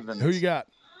 Bert, Ravens. who you got?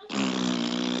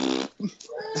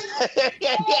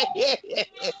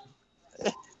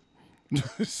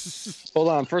 Hold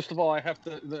on. First of all, I have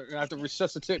to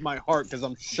resuscitate my heart because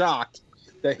I'm shocked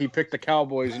that he picked the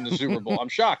Cowboys in the Super Bowl. I'm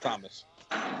shocked, Thomas.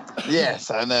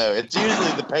 Yes, I know. It's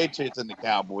usually the Patriots and the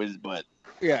Cowboys, but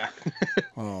yeah.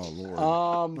 Oh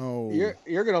Lord. No.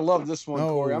 You're gonna love this one, No.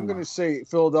 Corey. I'm gonna say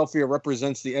Philadelphia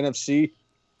represents the NFC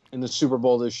in the Super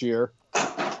Bowl this year.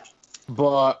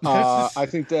 But I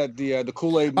think that the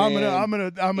Kool-Aid Man. I'm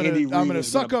gonna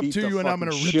suck up to you, and I'm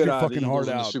gonna rip your fucking heart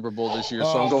out. In the Super Bowl this year,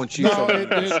 so I'm going Chiefs.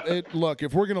 No, look,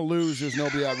 if we're gonna lose, there's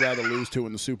nobody I'd rather lose to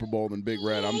in the Super Bowl than Big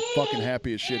Red. I'm fucking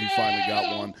happy as shit he finally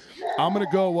got one. I'm gonna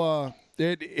go.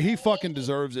 He fucking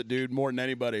deserves it, dude, more than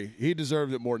anybody. He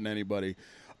deserves it more than anybody.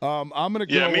 I'm gonna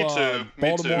go. Me too.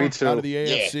 Baltimore Me out of the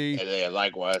AFC. Yeah,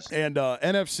 likewise. And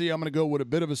NFC, I'm gonna go with a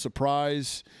bit of a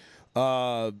surprise.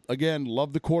 Again,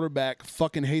 love the quarterback.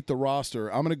 Fucking hate the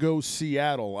roster. I'm gonna go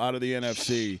Seattle out of the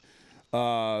NFC.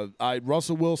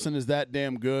 Russell Wilson is that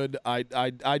damn good. I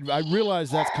realize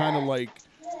that's kind of like,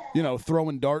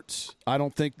 throwing darts. I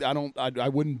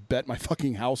wouldn't bet my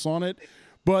fucking house on it.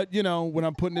 But when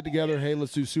I'm putting it together, hey,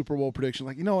 let's do Super Bowl prediction.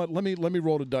 Like, you know what? Let me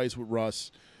roll the dice with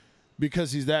Russ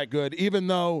because he's that good. Even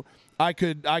though I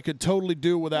could totally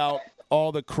do without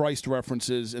all the Christ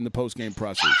references in the post game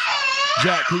pressers.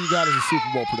 Jack, who you got as a Super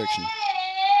Bowl prediction?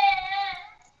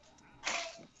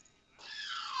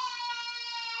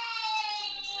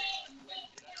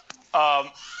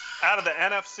 Out of the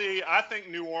NFC, I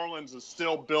think New Orleans is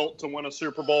still built to win a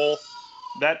Super Bowl.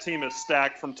 That team is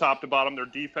stacked from top to bottom. Their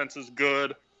defense is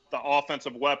good. The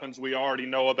offensive weapons we already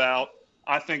know about.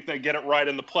 I think they get it right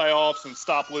in the playoffs and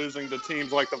stop losing to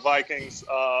teams like the Vikings.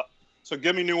 So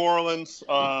give me New Orleans.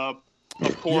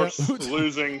 Of course,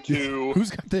 losing to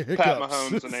who's got the hiccups? Pat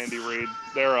Mahomes and Andy Reid.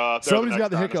 They're Somebody's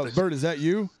got the dynasty. hiccups. Bert, is that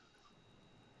you?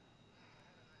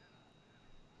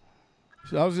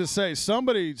 I was just saying,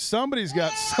 somebody's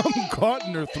got something caught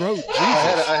in their throat. Jesus.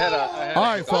 I had All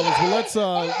right, fellas.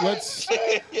 Well,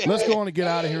 let's go on and get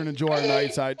out of here and enjoy our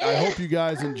nights. I hope you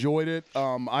guys enjoyed it.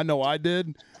 I know I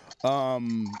did.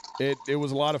 It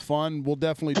was a lot of fun. We'll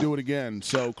definitely do it again.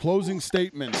 So, closing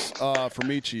statements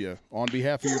from each of you on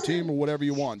behalf of your team or whatever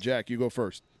you want. Jack, you go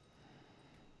first.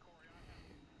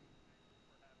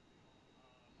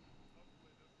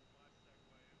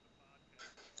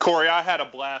 Corey, I had a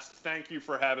blast. Thank you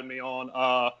for having me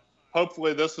on.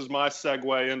 Hopefully this is my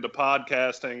segue into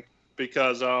podcasting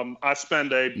because I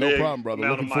spend a big problem, brother.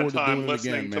 amount Looking of my forward to time doing it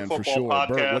listening again, to man, for football sure. podcasts.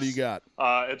 Bert, what do you got?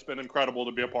 It's been incredible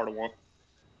to be a part of one.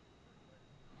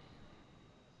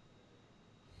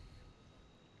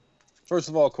 First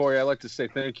of all, Corey, I'd like to say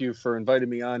thank you for inviting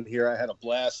me on here. I had a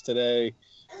blast today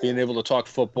being able to talk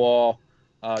football.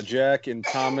 Jack and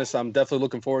Thomas, I'm definitely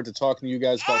looking forward to talking to you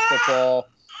guys about football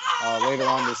later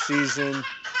on this season.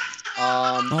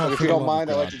 But if you don't mind,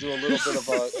 I'd like to do a little bit of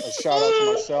a shout out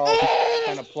to myself,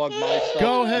 kind of plug my stuff.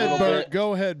 Go ahead, Bert.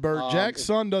 Go ahead, Bert. Jack's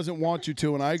son doesn't want you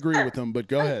to, and I agree with him, but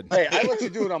go ahead. Hey, I let you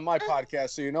do it on my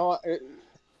podcast, so you know what?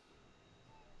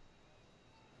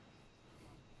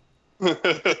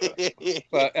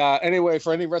 But anyway,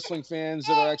 for any wrestling fans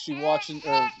that are actually watching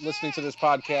or listening to this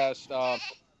podcast,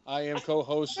 I am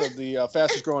co-host of the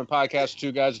fastest growing podcast,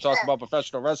 two guys that talk about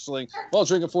professional wrestling. Well,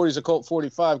 drinking 40 is a Colt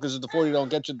 45 because if the 40 don't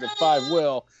get you, the 5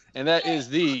 will. And that is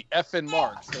the Effin'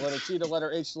 Marks. The letter T, the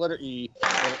letter H, the letter E, the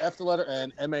letter F, the letter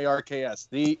N, M-A-R-K-S.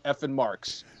 The Effin'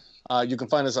 Marks. You can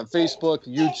find us on Facebook,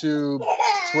 YouTube,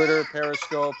 Twitter,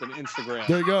 Periscope, and Instagram.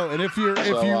 There you go. And if you're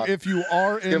if you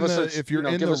are in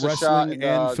the wrestling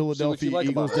and Philadelphia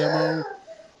Eagles demo,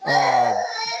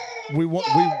 we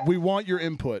want your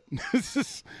input.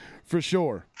 for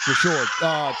sure.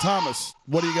 Thomas,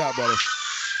 what do you got, brother?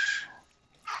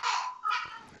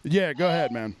 Yeah, go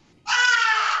ahead, man.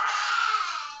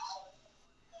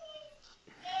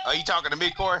 Are you talking to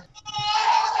me, Corey?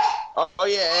 Oh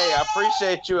yeah, hey, I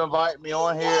appreciate you inviting me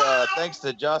on here. Thanks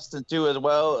to Justin too as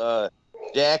well.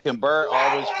 Jack and Bert,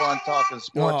 always fun talking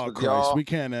sports with y'all. We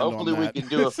can't end Hopefully on that. we can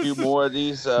do a few more of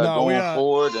these going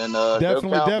forward and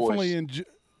definitely enjoy.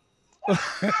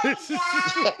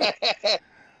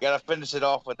 Gotta finish it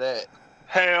off with that.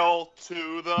 Hail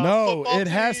to the No, football it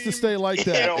has team. to stay like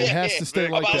that. It has to stay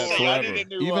like that forever.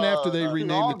 Even after they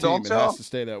rename the team, it has to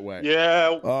stay that way.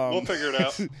 Yeah, we'll figure it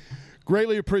out.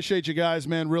 Greatly appreciate you guys,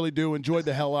 man. Really do. Enjoyed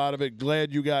the hell out of it.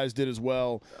 Glad you guys did as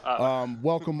well.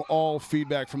 Welcome all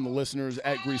feedback from the listeners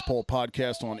at Grease Pole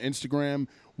Podcast on Instagram.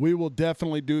 We will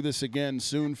definitely do this again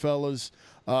soon, fellas.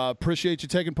 Appreciate you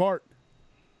taking part.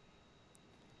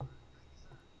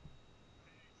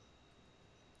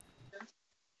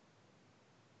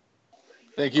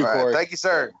 Thank you, All right, Corey. thank you,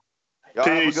 sir. Y'all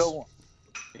have a Peace. good one.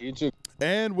 You too.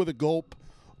 And with a gulp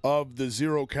of the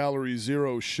 0 calorie,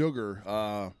 0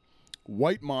 sugar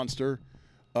White Monster,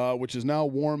 which is now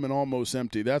warm and almost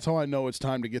empty. That's how I know it's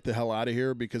time to get the hell out of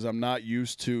here, because I'm not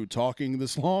used to talking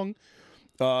this long.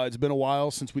 It's been a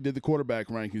while since we did the quarterback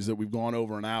rankings that we've gone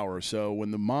over an hour. So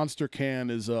when the Monster can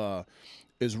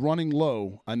is running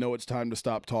low, I know it's time to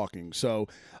stop talking. So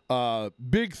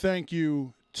big thank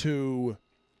you to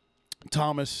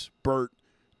Thomas, Bert,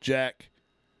 Jack,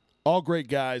 all great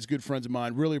guys, good friends of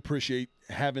mine. Really appreciate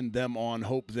having them on.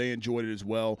 Hope they enjoyed it as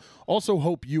well. Also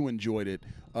hope you enjoyed it.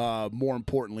 More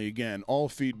importantly, again, all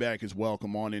feedback is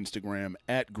welcome on Instagram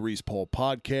at Greasepole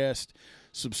Podcast.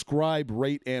 Subscribe,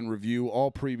 rate, and review. All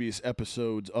previous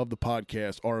episodes of the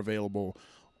podcast are available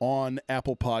on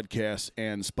Apple Podcasts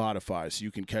and Spotify, so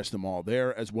you can catch them all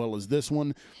there, as well as this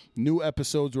one. New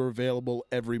episodes are available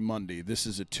every Monday. This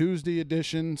is a Tuesday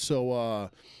edition, so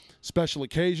special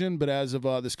occasion, but as of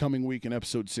this coming week in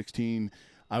episode 16,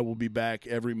 I will be back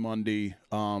every Monday,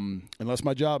 unless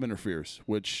my job interferes,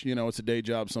 which, it's a day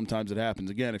job. Sometimes it happens.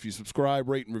 Again, if you subscribe,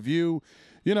 rate, and review,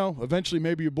 eventually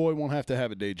maybe your boy won't have to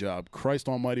have a day job. Christ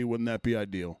almighty, wouldn't that be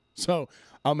ideal? So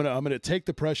I'm gonna take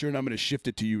the pressure and I'm gonna shift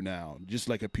it to you now, just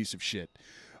like a piece of shit.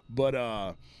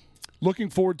 But looking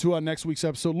forward to next week's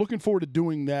episode. Looking forward to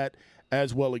doing that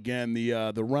as well. Again, the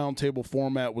roundtable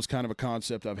format was kind of a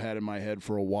concept I've had in my head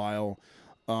for a while.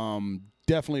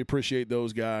 Definitely appreciate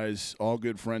those guys, all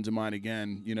good friends of mine.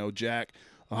 Again, Jack,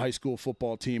 a high school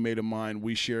football teammate of mine.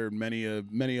 We shared many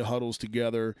a huddles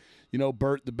together.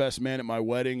 Bert, the best man at my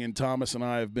wedding, and Thomas and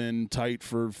I have been tight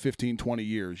for 15, 20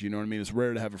 years. You know what I mean? It's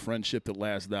rare to have a friendship that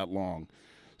lasts that long.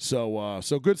 So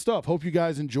good stuff. Hope you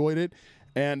guys enjoyed it.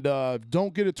 And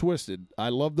don't get it twisted. I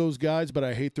love those guys, but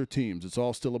I hate their teams. It's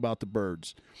all still about the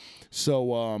Birds.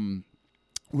 So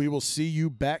we will see you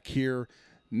back here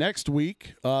next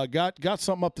week. Got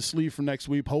something up the sleeve for next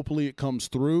week. Hopefully it comes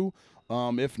through.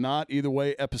 If not, either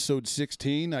way, episode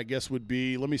 16, I guess, would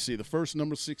be, let me see, the first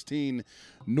number 16,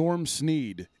 Norm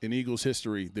Snead in Eagles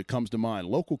history that comes to mind.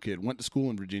 Local kid, went to school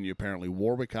in Virginia, apparently.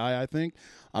 Warwick High, I think.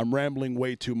 I'm rambling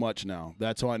way too much now.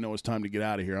 That's how I know it's time to get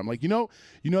out of here. I'm like, you know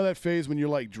that phase when you're,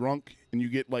 like, drunk and you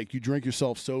get, like, you drink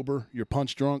yourself sober, you're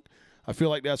punch drunk? I feel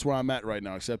like that's where I'm at right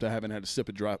now, except I haven't had a sip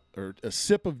of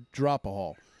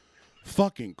Dropahol.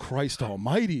 Fucking Christ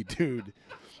almighty, dude.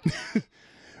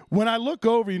 When I look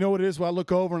over, you know what it is? When I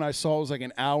look over and I saw it was like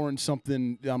an hour and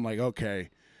something, I'm like, okay,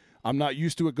 I'm not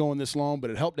used to it going this long, but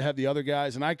it helped to have the other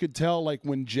guys. And I could tell, like,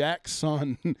 when Jack's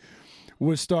son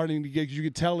was starting to get, you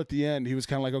could tell at the end, he was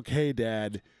kind of like, okay,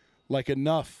 Dad, like,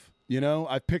 enough,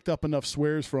 I've picked up enough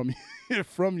swears from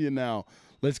you now.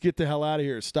 Let's get the hell out of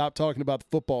here. Stop talking about the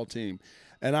football team.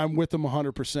 And I'm with him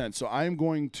 100%. So I am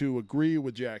going to agree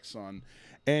with Jack's son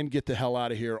and get the hell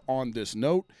out of here on this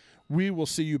note. We will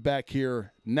see you back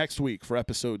here next week for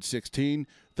episode 16.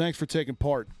 Thanks for taking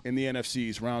part in the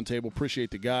NFC's Roundtable.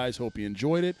 Appreciate the guys. Hope you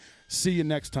enjoyed it. See you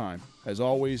next time. As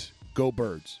always, go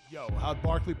Birds. Yo, how'd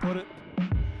Barkley put it?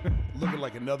 Looking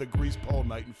like another grease pole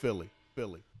night in Philly.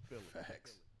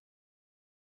 Facts.